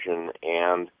version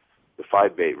and the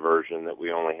 5 bait version that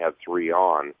we only had 3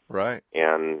 on. Right.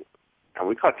 And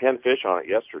we caught 10 fish on it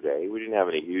yesterday. We didn't have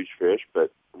any huge fish,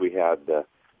 but we had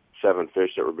 7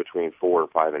 fish that were between 4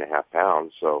 and 5.5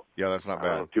 pounds. So yeah, that's not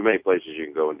bad. Too many places you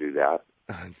can go and do that.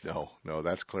 No,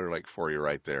 that's Clear Lake for you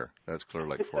right there. That's Clear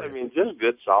Lake for you. I mean, just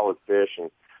good solid fish, and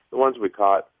the ones we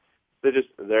caught,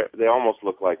 they almost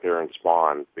look like they're in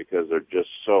spawn because they're just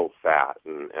so fat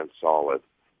and solid.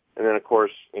 And then, of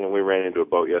course, we ran into a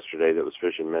boat yesterday that was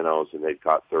fishing minnows, and they'd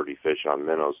caught 30 fish on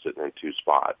minnows sitting in 2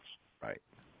 spots.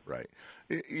 Right.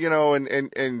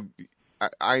 And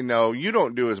I know you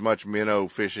don't do as much minnow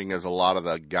fishing as a lot of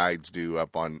the guides do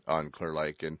up on Clear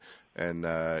Lake. And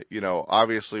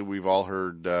obviously we've all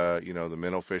heard, the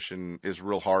minnow fishing is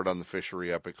real hard on the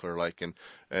fishery up at Clear Lake.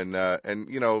 And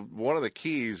one of the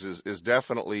keys is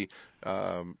definitely,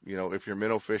 if you're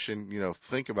minnow fishing,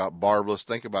 think about barbless,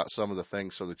 think about some of the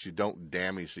things so that you don't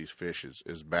damage these fish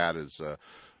as bad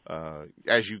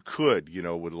as you could,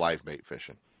 with live bait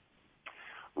fishing.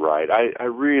 Right. I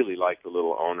really like the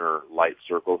little Owner light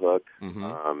circle hook.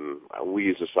 Mm-hmm. We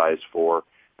use a size 4.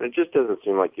 And it just doesn't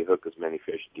seem like you hook as many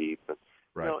fish deep.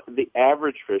 Right. The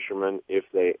average fisherman, if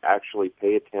they actually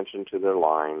pay attention to their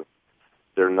line,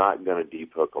 they're not going to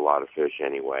deep hook a lot of fish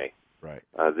anyway. Right.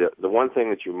 The one thing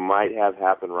that you might have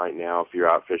happen right now if you're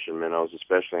out fishing minnows,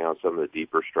 especially on some of the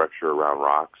deeper structure around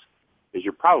rocks, is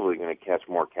you're probably going to catch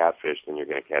more catfish than you're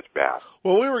going to catch bass.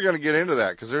 Well, we were going to get into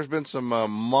that because there's been some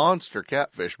monster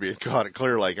catfish being caught at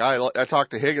Clear Lake. I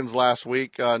talked to Higgins last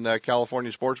week on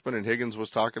California Sportsman, and Higgins was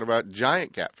talking about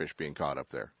giant catfish being caught up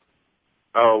there.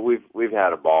 Oh, we've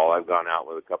had a ball. I've gone out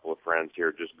with a couple of friends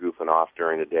here just goofing off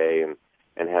during the day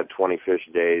and had 20 fish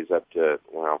days up to,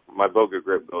 my boga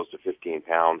grip goes to 15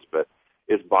 pounds, but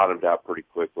it's bottomed out pretty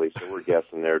quickly, so we're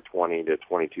guessing they're 20 to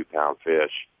 22-pound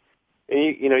fish.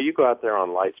 And you go out there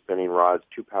on light spinning rods,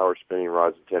 2-power spinning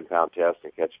rods, and 10-pound test,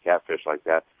 and catch a catfish like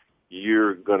that,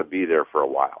 you're going to be there for a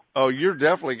while. Oh, you're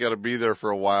definitely going to be there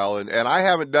for a while, and I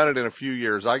haven't done it in a few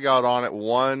years. I got on it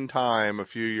one time a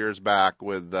few years back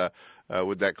with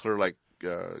that Clear Lake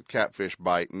catfish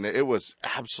bite, and it was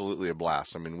absolutely a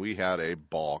blast. I mean, we had a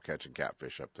ball catching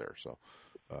catfish up there. So,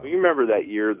 you remember that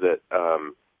year that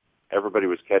everybody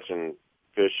was catching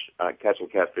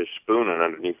catfish spooning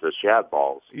underneath the shad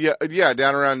balls. Yeah,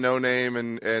 down around No Name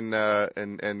and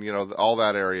all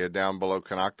that area down below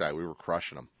Canocti, we were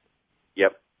crushing them.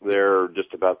 Yep, they're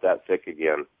just about that thick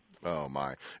again. Oh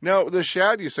my! Now the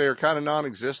shad you say are kind of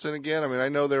non-existent again. I mean, I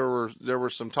know there were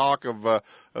some talk of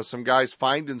some guys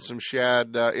finding some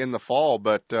shad in the fall,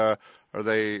 but are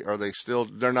they still?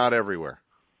 They're not everywhere.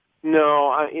 No,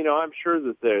 I'm sure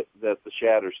that the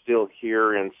shad are still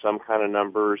here in some kind of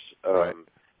numbers. Right.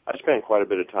 I spent quite a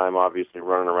bit of time, obviously,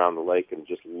 running around the lake and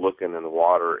just looking in the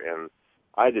water, and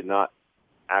I did not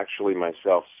actually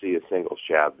myself see a single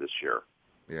shad this year.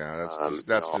 Yeah,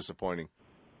 that's disappointing.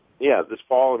 Yeah, this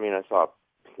fall, I saw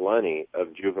plenty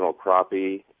of juvenile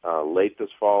crappie. Late this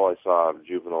fall, I saw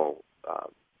juvenile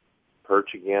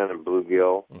perch again and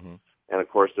bluegill, and of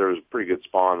course, there was a pretty good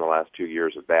spawn the last 2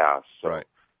 years of bass. So, right.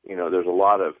 There's a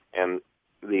lot of, and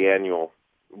the annual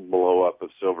blow up of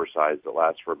silver sides that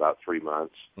lasts for about 3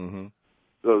 months. Mm-hmm.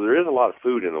 So there is a lot of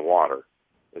food in the water.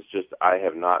 It's just I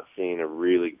have not seen a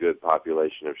really good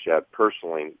population of shad.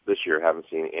 Personally, this year I haven't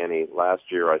seen any. Last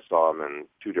year I saw them in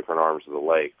 2 different arms of the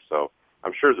lake. So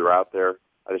I'm sure they're out there.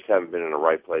 I just haven't been in the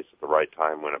right place at the right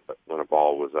time when a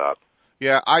ball was up.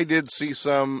 Yeah, I did see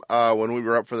some when we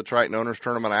were up for the Triton Owners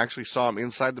Tournament. I actually saw them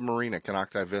inside the marina,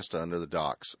 Canocti Vista, under the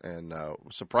docks, and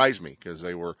surprised me because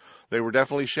they were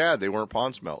definitely shad. They weren't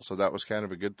pond smelt, so that was kind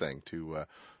of a good thing to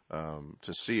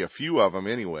see a few of them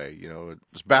anyway.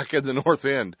 It's back in the north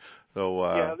end. So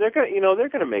yeah, they're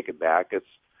gonna make it back. It's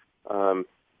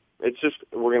just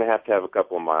we're gonna have a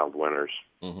couple of mild winters.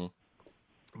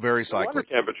 Mm-hmm. Very cyclic. The water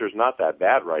temperature's not that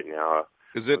bad right now.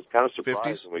 Is it? I was kind of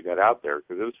surprised 50s? when we got out there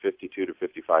because it was 52 to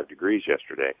 55 degrees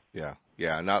yesterday.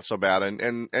 Yeah, not so bad,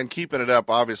 and keeping it up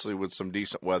obviously with some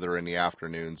decent weather in the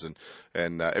afternoons,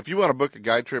 and if you want to book a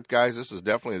guide trip, guys, this is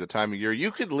definitely the time of year.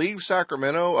 You could leave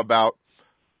Sacramento about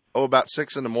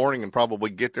 6 in the morning and probably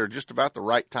get there just about the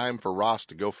right time for Ross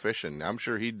to go fishing. I'm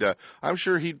sure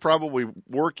he'd probably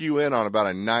work you in on about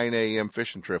a 9 a.m.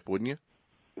 fishing trip, wouldn't you?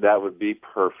 That would be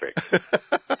perfect.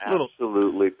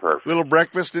 Absolutely perfect. Little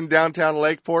breakfast in downtown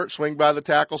Lakeport, swing by the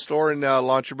tackle store, and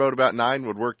launch your boat about 9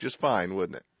 would work just fine,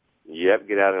 wouldn't it? Yep,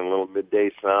 get out in a little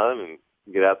midday sun and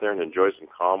get out there and enjoy some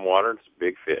calm water and some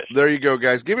big fish. There you go,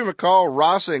 guys. Give him a call.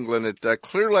 Ross England at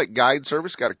Clear Lake Guide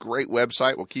Service. Got a great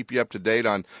website. We'll keep you up to date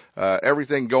on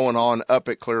everything going on up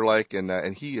at Clear Lake,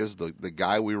 and he is the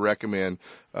guy we recommend.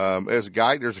 As a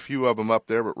guide, there's a few of them up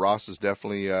there, but Ross is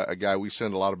definitely a guy we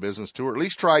send a lot of business to, or at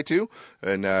least try to,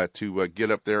 and to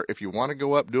get up there. If you want to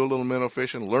go up, do a little minnow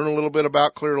fishing, learn a little bit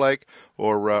about Clear Lake,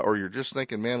 or you're just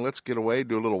thinking, man, let's get away,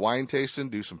 do a little wine tasting,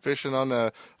 do some fishing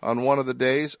on one of the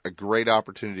days, a great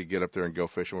opportunity to get up there and go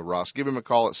fishing with Ross. Give him a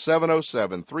call at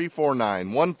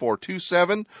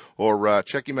 707-349-1427, or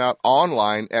check him out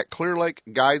online at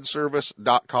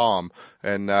clearlakeguideservice.com.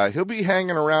 And he'll be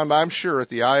hanging around, I'm sure, at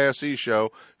the ISE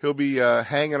show. He'll be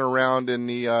hanging around in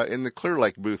the Clear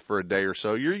Lake booth for a day or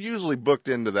so. You're usually booked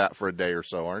into that for a day or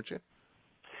so, aren't you?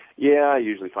 Yeah, I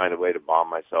usually find a way to bomb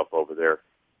myself over there.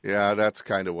 Yeah, that's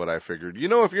kind of what I figured. You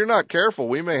know, if you're not careful,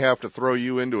 we may have to throw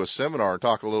you into a seminar and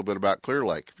talk a little bit about Clear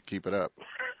Lake if you keep it up.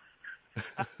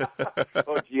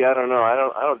 Oh, gee, I don't know.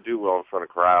 I don't do well in front of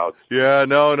crowds. Yeah,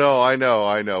 no, I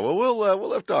know. Well,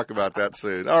 we'll have to talk about that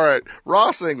soon. All right,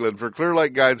 Ross England for Clear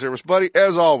Lake Guide Service, buddy.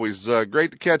 As always,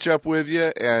 great to catch up with you.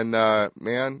 And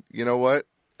man, you know what?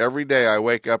 Every day I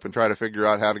wake up and try to figure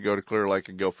out how to go to Clear Lake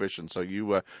and go fishing. So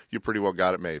you pretty well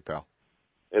got it made, pal.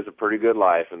 It's a pretty good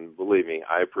life, and believe me,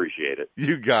 I appreciate it.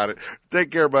 You got it.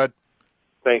 Take care, bud.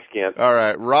 Thanks, Kent. All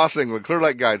right, Ross England, Clear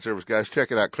Lake Guide Service, guys.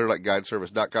 Check it out,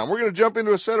 clearlakeguideservice.com. We're going to jump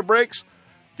into a set of breaks.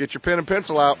 Get your pen and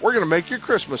pencil out. We're going to make your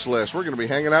Christmas list. We're going to be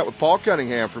hanging out with Paul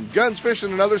Cunningham from Guns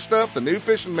Fishing and Other Stuff, the new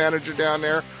fishing manager down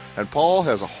there. And Paul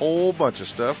has a whole bunch of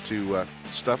stuff to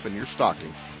stuff in your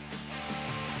stocking.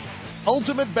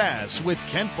 Ultimate Bass with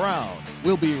Kent Brown.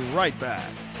 We'll be right back.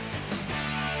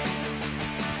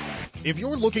 If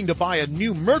you're looking to buy a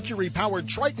new Mercury-powered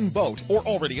Triton boat or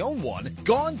already own one,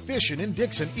 Gone Fishin' in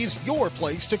Dixon is your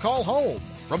place to call home.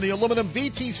 From the aluminum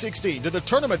VT16 to the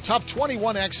Tournament Top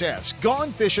 21XS,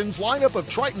 Gone Fishin's lineup of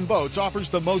Triton boats offers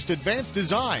the most advanced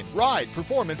design, ride,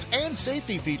 performance, and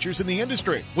safety features in the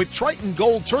industry. With Triton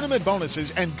Gold tournament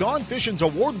bonuses and Gone Fishin's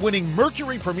award-winning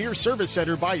Mercury Premier Service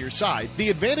Center by your side, the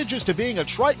advantages to being a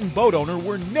Triton boat owner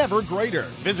were never greater.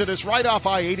 Visit us right off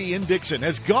I-80 in Dixon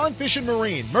as Gone Fishin'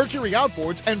 Marine, Mercury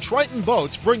Outboards, and Triton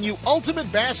Boats bring you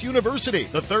Ultimate Bass University,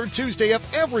 the third Tuesday of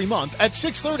every month at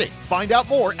 6:30. Find out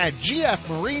more at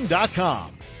gfmarine.com.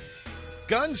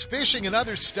 Guns Fishing and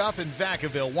Other Stuff in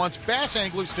Vacaville wants bass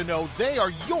anglers to know they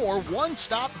are your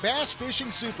one-stop bass fishing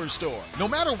superstore. No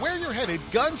matter where you're headed,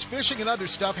 Guns Fishing and Other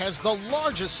Stuff has the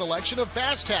largest selection of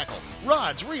bass tackle,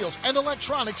 rods, reels, and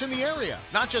electronics in the area.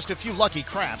 Not just a few lucky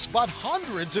crafts, but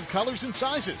hundreds of colors and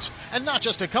sizes. And not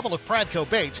just a couple of Pradco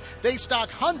baits, they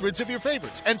stock hundreds of your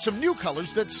favorites and some new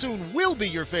colors that soon will be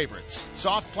your favorites.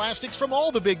 Soft plastics from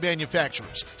all the big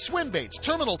manufacturers, swim baits,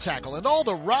 terminal tackle, and all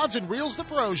the rods and reels the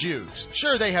pros use.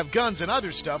 Sure, they have guns and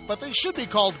other stuff, but they should be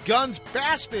called Guns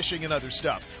Bass Fishing and Other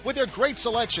Stuff. With their great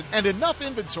selection and enough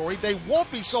inventory, they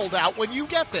won't be sold out when you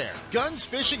get there. Guns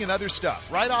Fishing and Other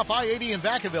Stuff, right off I-80 in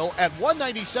Vacaville at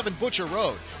 197 Butcher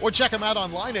Road. Or check them out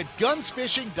online at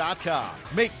gunsfishing.com.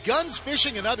 Make Guns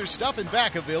Fishing and Other Stuff in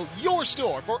Vacaville your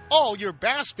store for all your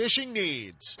bass fishing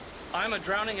needs. I'm a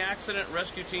drowning accident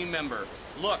rescue team member.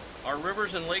 Look, our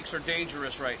rivers and lakes are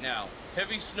dangerous right now.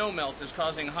 Heavy snowmelt is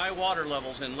causing high water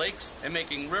levels in lakes and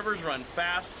making rivers run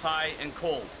fast, high, and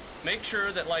cold. Make sure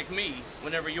that, like me,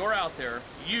 whenever you're out there,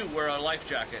 you wear a life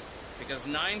jacket, because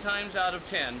 9 times out of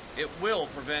 10, it will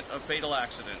prevent a fatal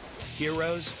accident.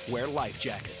 Heroes wear life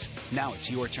jackets. Now it's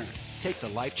your turn. Take the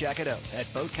life jacket oath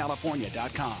at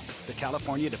BoatCalifornia.com, the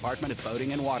California Department of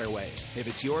Boating and Waterways. If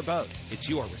it's your boat, it's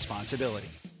your responsibility.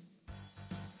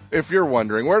 If you're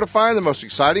wondering where to find the most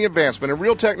exciting advancement in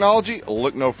reel technology,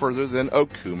 look no further than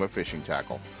Okuma Fishing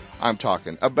Tackle. I'm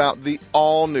talking about the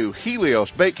all-new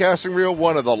Helios bait casting reel,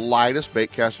 one of the lightest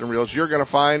bait casting reels you're going to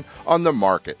find on the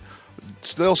market.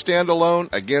 Still stand alone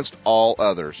against all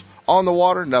others. On the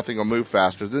water, nothing will move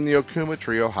faster than the Okuma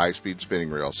Trio high-speed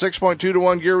spinning reel.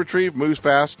 6.2-to-1 gear retrieve, moves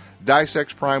fast,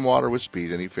 dissects prime water with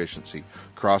speed and efficiency.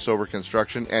 Crossover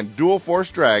construction and dual-force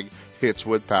drag hits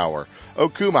with power.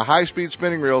 Okuma high-speed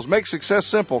spinning reels make success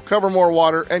simple, cover more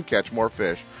water, and catch more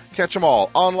fish. Catch them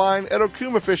all online at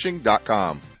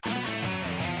okumafishing.com.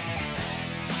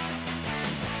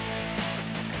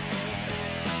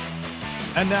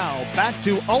 And now, back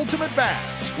to Ultimate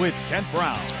Bass with Kent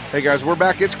Brown. Hey, guys, we're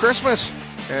back. It's Christmas.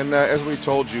 And as we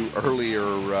told you earlier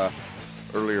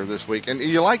earlier this week. And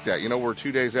you like that. We're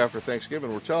 2 days after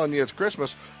Thanksgiving. We're telling you it's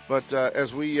Christmas. But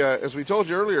as we told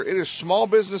you earlier, it is Small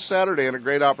Business Saturday and a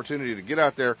great opportunity to get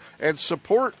out there and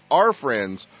support our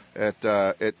friends at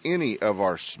any of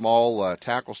our small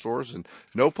tackle stores. And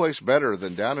no place better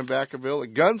than down in Vacaville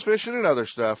at Guns Fishing and Other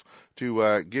Stuff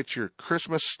to get your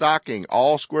Christmas stocking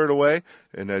all squared away.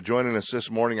 And joining us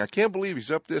this morning, I can't believe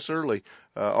he's up this early,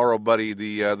 our old buddy,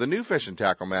 the new fishing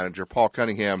tackle manager, Paul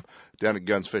Cunningham, down at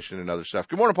Guns Fishing and Other Stuff.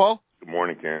 Good morning, Paul. Good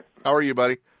morning, Kent. How are you,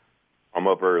 buddy? I'm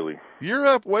up early. You're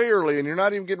up way early, and you're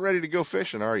not even getting ready to go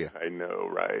fishing, are you? I know,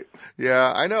 right?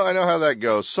 Yeah, I know how that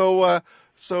goes. So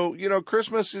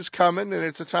Christmas is coming, and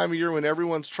it's a time of year when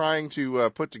everyone's trying to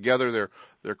put together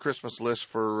their Christmas list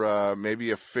for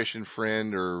maybe a fishing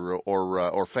friend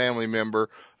or family member,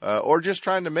 or just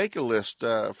trying to make a list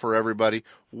for everybody.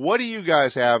 What do you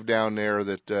guys have down there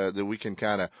that we can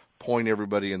kind of point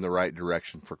everybody in the right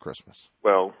direction for Christmas?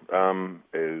 Well,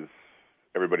 as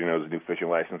everybody knows, new fishing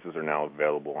licenses are now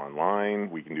available online.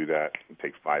 We can do that. It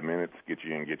takes 5 minutes, get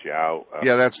you in, get you out.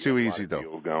 Yeah, that's too easy, though.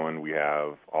 Deals going. We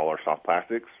have all our soft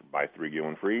plastics, buy 3, get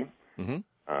 1 free.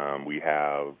 Mm-hmm. We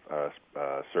have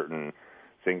certain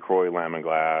St. Croix lamb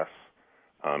glass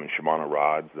and Shimano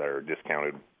rods that are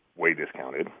discounted, way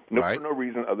discounted. Right. For no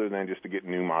reason other than just to get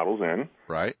new models in.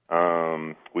 Right.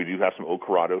 We do have some old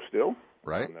Corrado still.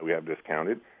 Right. That we have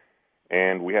discounted.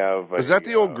 And we have... Is that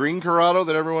the old green Corrado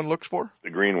that everyone looks for?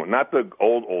 The green one. Not the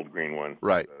old green one.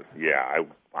 Right.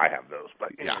 I have those.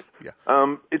 But yeah.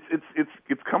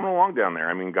 It's coming along down there.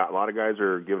 I mean, a lot of guys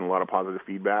are giving a lot of positive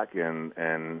feedback, and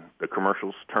the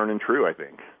commercials turning true, I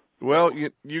think. Well,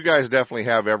 you guys definitely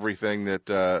have everything that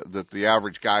the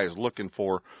average guy is looking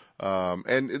for.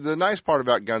 And the nice part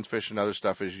about Guns Fish and Other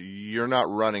Stuff is you're not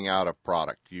running out of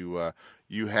product.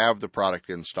 You have the product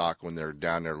in stock when they're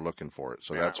down there looking for it.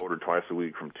 So that's I order twice a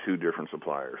week from 2 different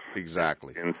suppliers.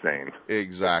 Exactly. It's insane.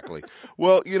 Exactly.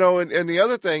 Well, and the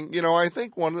other thing, I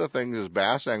think one of the things is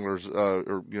bass anglers,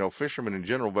 or fishermen in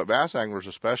general, but bass anglers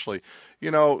especially,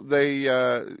 they,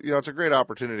 it's a great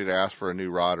opportunity to ask for a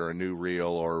new rod or a new reel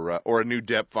or a new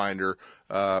depth finder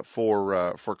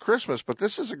for Christmas. But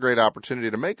this is a great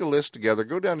opportunity to make a list together,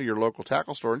 go down to your local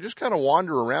tackle store and just kind of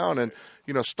wander around and,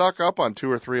 stock up on 2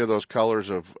 or 3 of those colors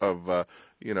of bomber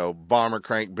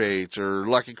crankbaits or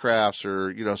Lucky Crafts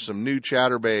or, some new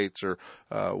chatterbaits or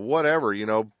whatever,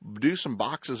 do some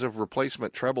boxes of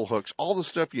replacement treble hooks, all the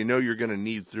stuff you're going to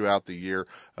need throughout the year.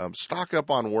 Stock up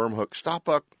on worm hooks, stop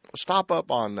up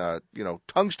on,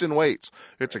 tungsten weights.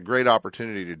 It's a great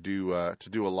opportunity to do a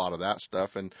lot of that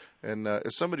stuff. And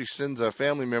if somebody sends a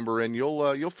family member in,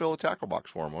 you'll fill a tackle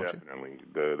box for them, won't you? Definitely.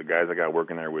 The guys I got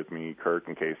working there with me, Kirk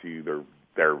and Casey, they're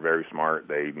very smart.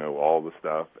 They know all the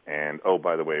stuff. And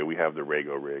by the way, we have the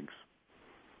Rago rigs.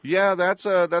 Yeah, that's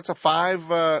a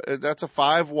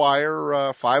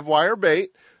 5-wire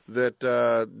bait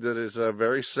that is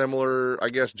very similar. I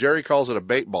guess Jerry calls it a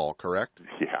bait ball, correct?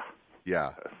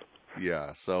 Yeah.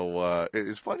 Yeah. So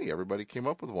it's funny. Everybody came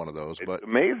up with one of those. But it's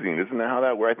amazing, isn't that how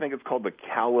that works? I think it's called the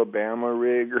Calabama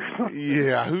rig or something.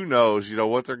 Yeah, who knows?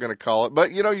 What they're going to call it.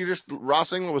 But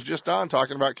Ross England was just on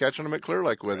talking about catching them at Clear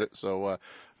Lake with it. So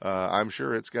I'm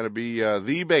sure it's going to be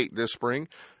the bait this spring.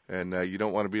 And you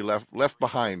don't want to be left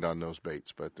behind on those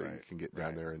baits, but you can get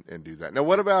down there and do that. Now,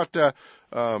 what about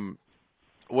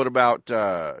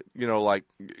like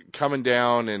coming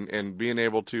down and being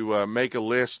able to make a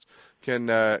list? Can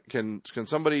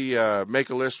somebody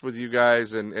make a list with you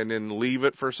guys and then leave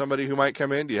it for somebody who might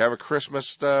come in? Do you have a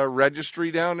Christmas registry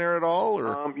down there at all?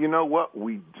 Or you know what?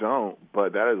 We don't,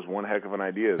 but that is one heck of an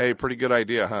idea. Hey, pretty good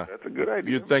idea, huh? That's a good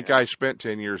idea. You'd think I spent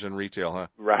 10 years in retail, huh?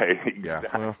 Right. Yeah.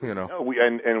 Exactly. Well, No,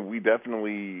 we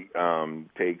definitely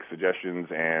take suggestions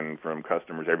from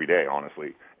customers every day,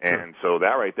 honestly. And so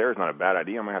that right there is not a bad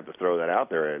idea. I'm gonna have to throw that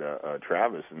out there at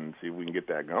Travis and see if we can get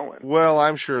that going. Well,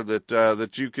 I'm sure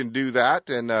that you can do that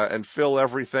and fill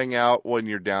everything out when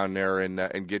you're down there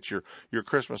and get your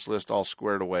Christmas list all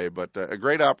squared away. But a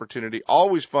great opportunity.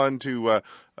 Always fun to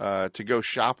go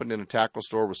shopping in a tackle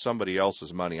store with somebody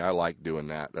else's money. I like doing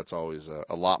that. That's always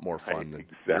a lot more fun than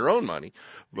your own money.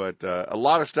 But a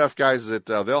lot of stuff, guys, that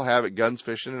they'll have at Guns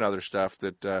Fishing and Other Stuff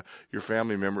that your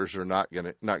family members are not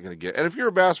gonna get. And if you're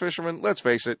a bass fisherman, let's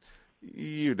face it,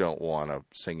 you don't want a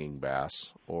singing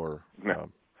bass or no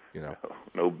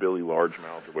Billy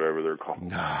Largemouth or whatever they're called.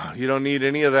 No, you don't need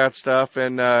any of that stuff,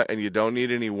 and you don't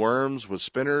need any worms with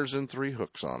spinners and 3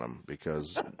 hooks on them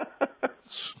because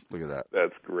look at that.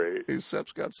 That's great.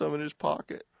 Sep's got some in his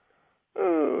pocket.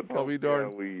 I'll be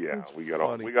darned. We got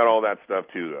all that stuff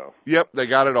too, though. Yep, they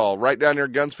got it all right down there.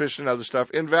 Guns Fishing and other stuff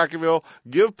in Vacaville.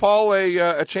 Give Paul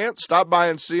a chance. Stop by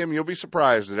and see him. You'll be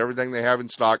surprised at everything they have in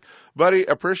stock, buddy.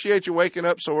 Appreciate you waking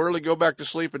up so early. Go back to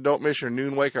sleep and don't miss your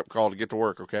noon wake up call to get to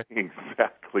work. Okay.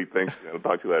 Exactly. Thanks. I'll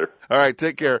talk to you later. All right.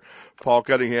 Take care, Paul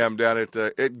Cunningham down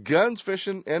at Guns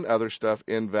Fishing and other stuff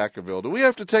in Vacaville. Do we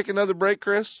have to take another break,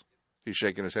 Chris? He's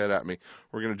shaking his head at me.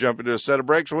 We're going to jump into a set of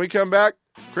breaks. When we come back,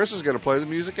 Chris is going to play the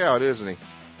music out, isn't he?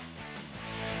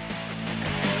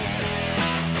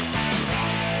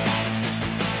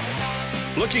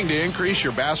 Looking to increase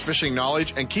your bass fishing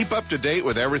knowledge and keep up to date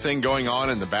with everything going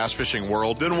on in the bass fishing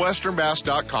world? Then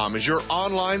westernbass.com is your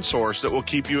online source that will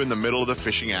keep you in the middle of the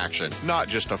fishing action, not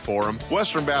just a forum.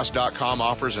 Westernbass.com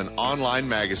offers an online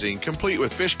magazine complete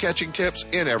with fish catching tips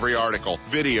in every article,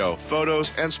 video,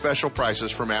 photos, and special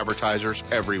prices from advertisers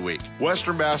every week.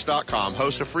 Westernbass.com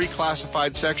hosts a free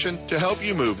classified section to help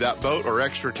you move that boat or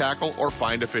extra tackle or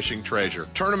find a fishing treasure.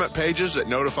 Tournament pages that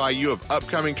notify you of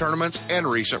upcoming tournaments and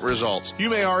recent results.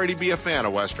 You may already be a fan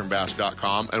of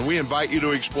westernbass.com, and we invite you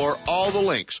to explore all the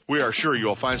links. We are sure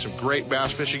you'll find some great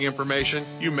bass fishing information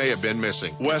you may have been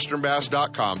missing.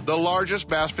 westernbass.com, the largest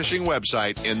bass fishing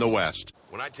website in the West.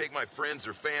 When I take my friends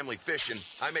or family fishing,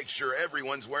 I make sure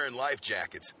everyone's wearing life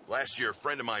jackets. Last year, a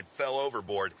friend of mine fell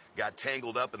overboard, got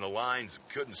tangled up in the lines,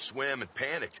 couldn't swim, and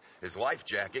panicked. His life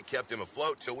jacket kept him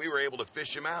afloat till we were able to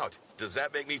fish him out. Does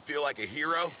that make me feel like a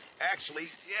hero? Actually,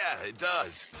 yeah, it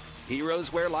does.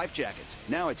 Heroes wear life jackets.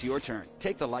 Now it's your turn.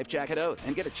 Take the life jacket oath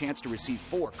and get a chance to receive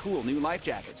 4 cool new life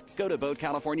jackets. Go to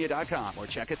BoatCalifornia.com or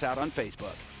check us out on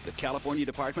Facebook. The California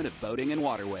Department of Boating and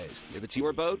Waterways. If it's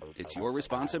your boat, it's your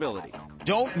responsibility.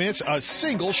 Don't miss a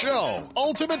single show.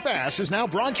 Ultimate Bass is now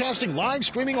broadcasting live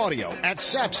streaming audio at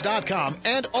seps.com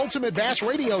and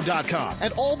ultimatebassradio.com.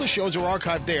 And all the shows are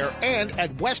archived there and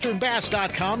at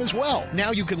westernbass.com as well.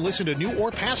 Now you can listen to new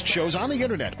or past shows on the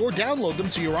internet or download them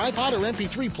to your iPod or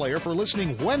MP3 player for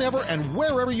listening whenever and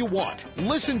wherever you want.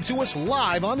 Listen to us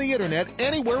live on the internet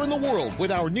anywhere in the world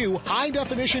with our new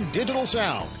high-definition digital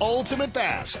sound. Ultimate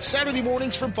Bass, Saturday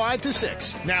mornings from 5 to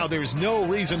 6. Now there's no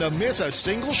reason to miss a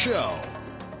single show.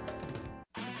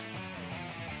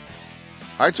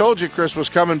 I told you Chris was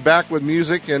coming back with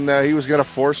music, and he was going to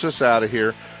force us out of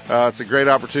here. It's a great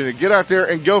opportunity. Get out there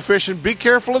and go fishing. Be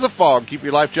careful of the fog. Keep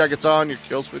your life jackets on, your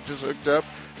kill switches hooked up,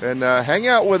 and hang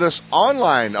out with us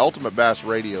online,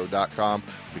 ultimatebassradio.com.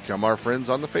 Become our friends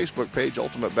on the Facebook page,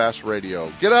 Ultimate Bass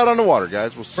Radio. Get out on the water,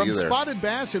 guys. We'll see you there. From spotted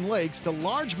bass in lakes to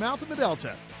largemouth in the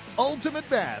Delta, Ultimate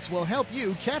Bass will help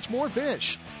you catch more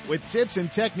fish with tips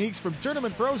and techniques from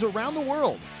tournament pros around the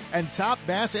world and top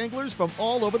bass anglers from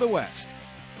all over the West.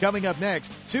 Coming up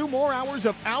next, 2 more hours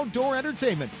of outdoor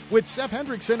entertainment with Sep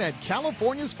Hendrickson at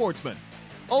California Sportsman.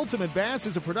 Ultimate Bass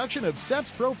is a production of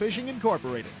Sep's Pro Fishing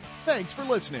Incorporated. Thanks for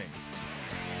listening.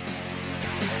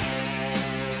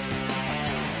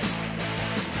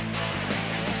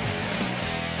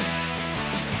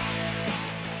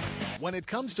 When it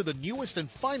comes to the newest and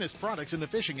finest products in the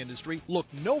fishing industry, look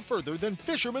no further than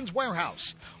Fisherman's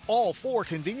Warehouse. All 4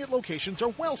 convenient locations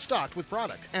are well stocked with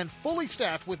product and fully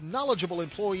staffed with knowledgeable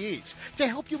employees to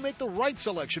help you make the right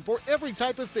selection for every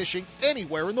type of fishing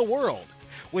anywhere in the world.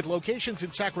 With locations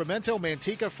in Sacramento,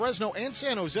 Manteca, Fresno, and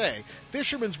San Jose,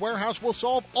 Fisherman's Warehouse will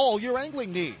solve all your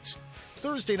angling needs.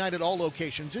 Thursday night at all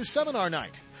locations is seminar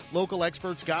night. Local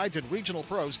experts, guides, and regional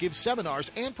pros give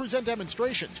seminars and present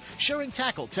demonstrations, sharing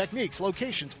tackle, techniques,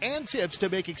 locations, and tips to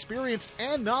make experienced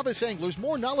and novice anglers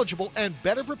more knowledgeable and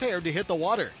better prepared to hit the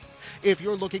water. If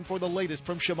you're looking for the latest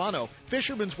from Shimano,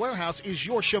 Fisherman's Warehouse is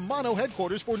your Shimano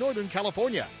headquarters for Northern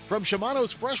California. From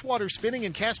Shimano's freshwater spinning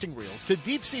and casting reels to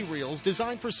deep-sea reels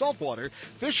designed for saltwater,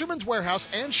 Fisherman's Warehouse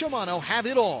and Shimano have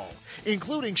it all,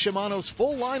 including Shimano's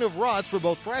full line of rods for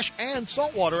both fresh and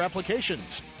saltwater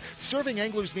applications. Serving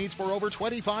anglers' needs for over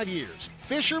 25 years,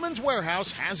 Fisherman's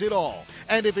Warehouse has it all.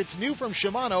 And if it's new from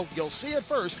Shimano, you'll see it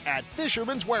first at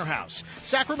Fisherman's Warehouse,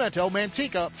 Sacramento,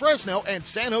 Manteca, Fresno, and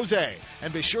San Jose.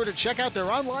 And be sure to check out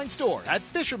their online store at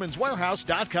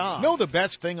fishermanswarehouse.com. Know the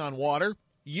best thing on water?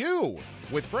 You.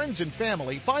 With friends and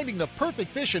family, finding the perfect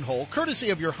fishing hole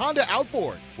courtesy of your Honda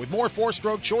Outboard. With more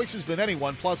 4-stroke choices than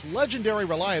anyone, plus legendary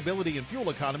reliability and fuel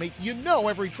economy, you know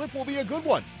every trip will be a good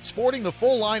one. Sporting the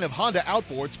full line of Honda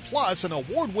Outboards, plus an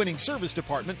award-winning service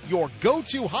department, your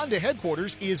go-to Honda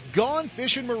headquarters is Gone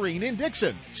Fishin' Marine in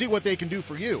Dixon. See what they can do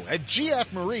for you at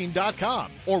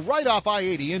gfmarine.com or right off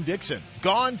I-80 in Dixon.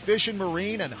 Gone Fishin'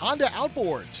 Marine and Honda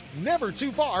Outboards. Never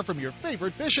too far from your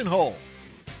favorite fishing hole.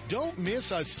 Don't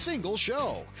miss a single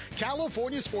show.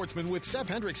 California Sportsman with Sep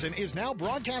Hendrickson is now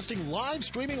broadcasting live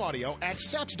streaming audio at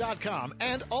seps.com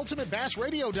and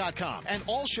ultimatebassradio.com, and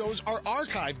all shows are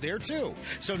archived there too.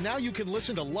 So now you can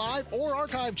listen to live or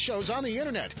archived shows on the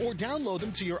internet, or download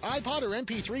them to your iPod or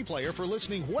MP3 player for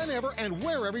listening whenever and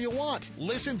wherever you want.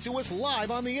 Listen to us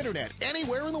live on the internet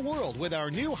anywhere in the world with our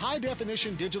new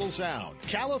high-definition digital sound.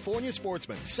 California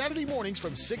Sportsman, Saturday mornings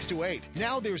from 6 to 8.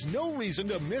 Now there's no reason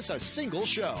to miss a single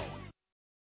show.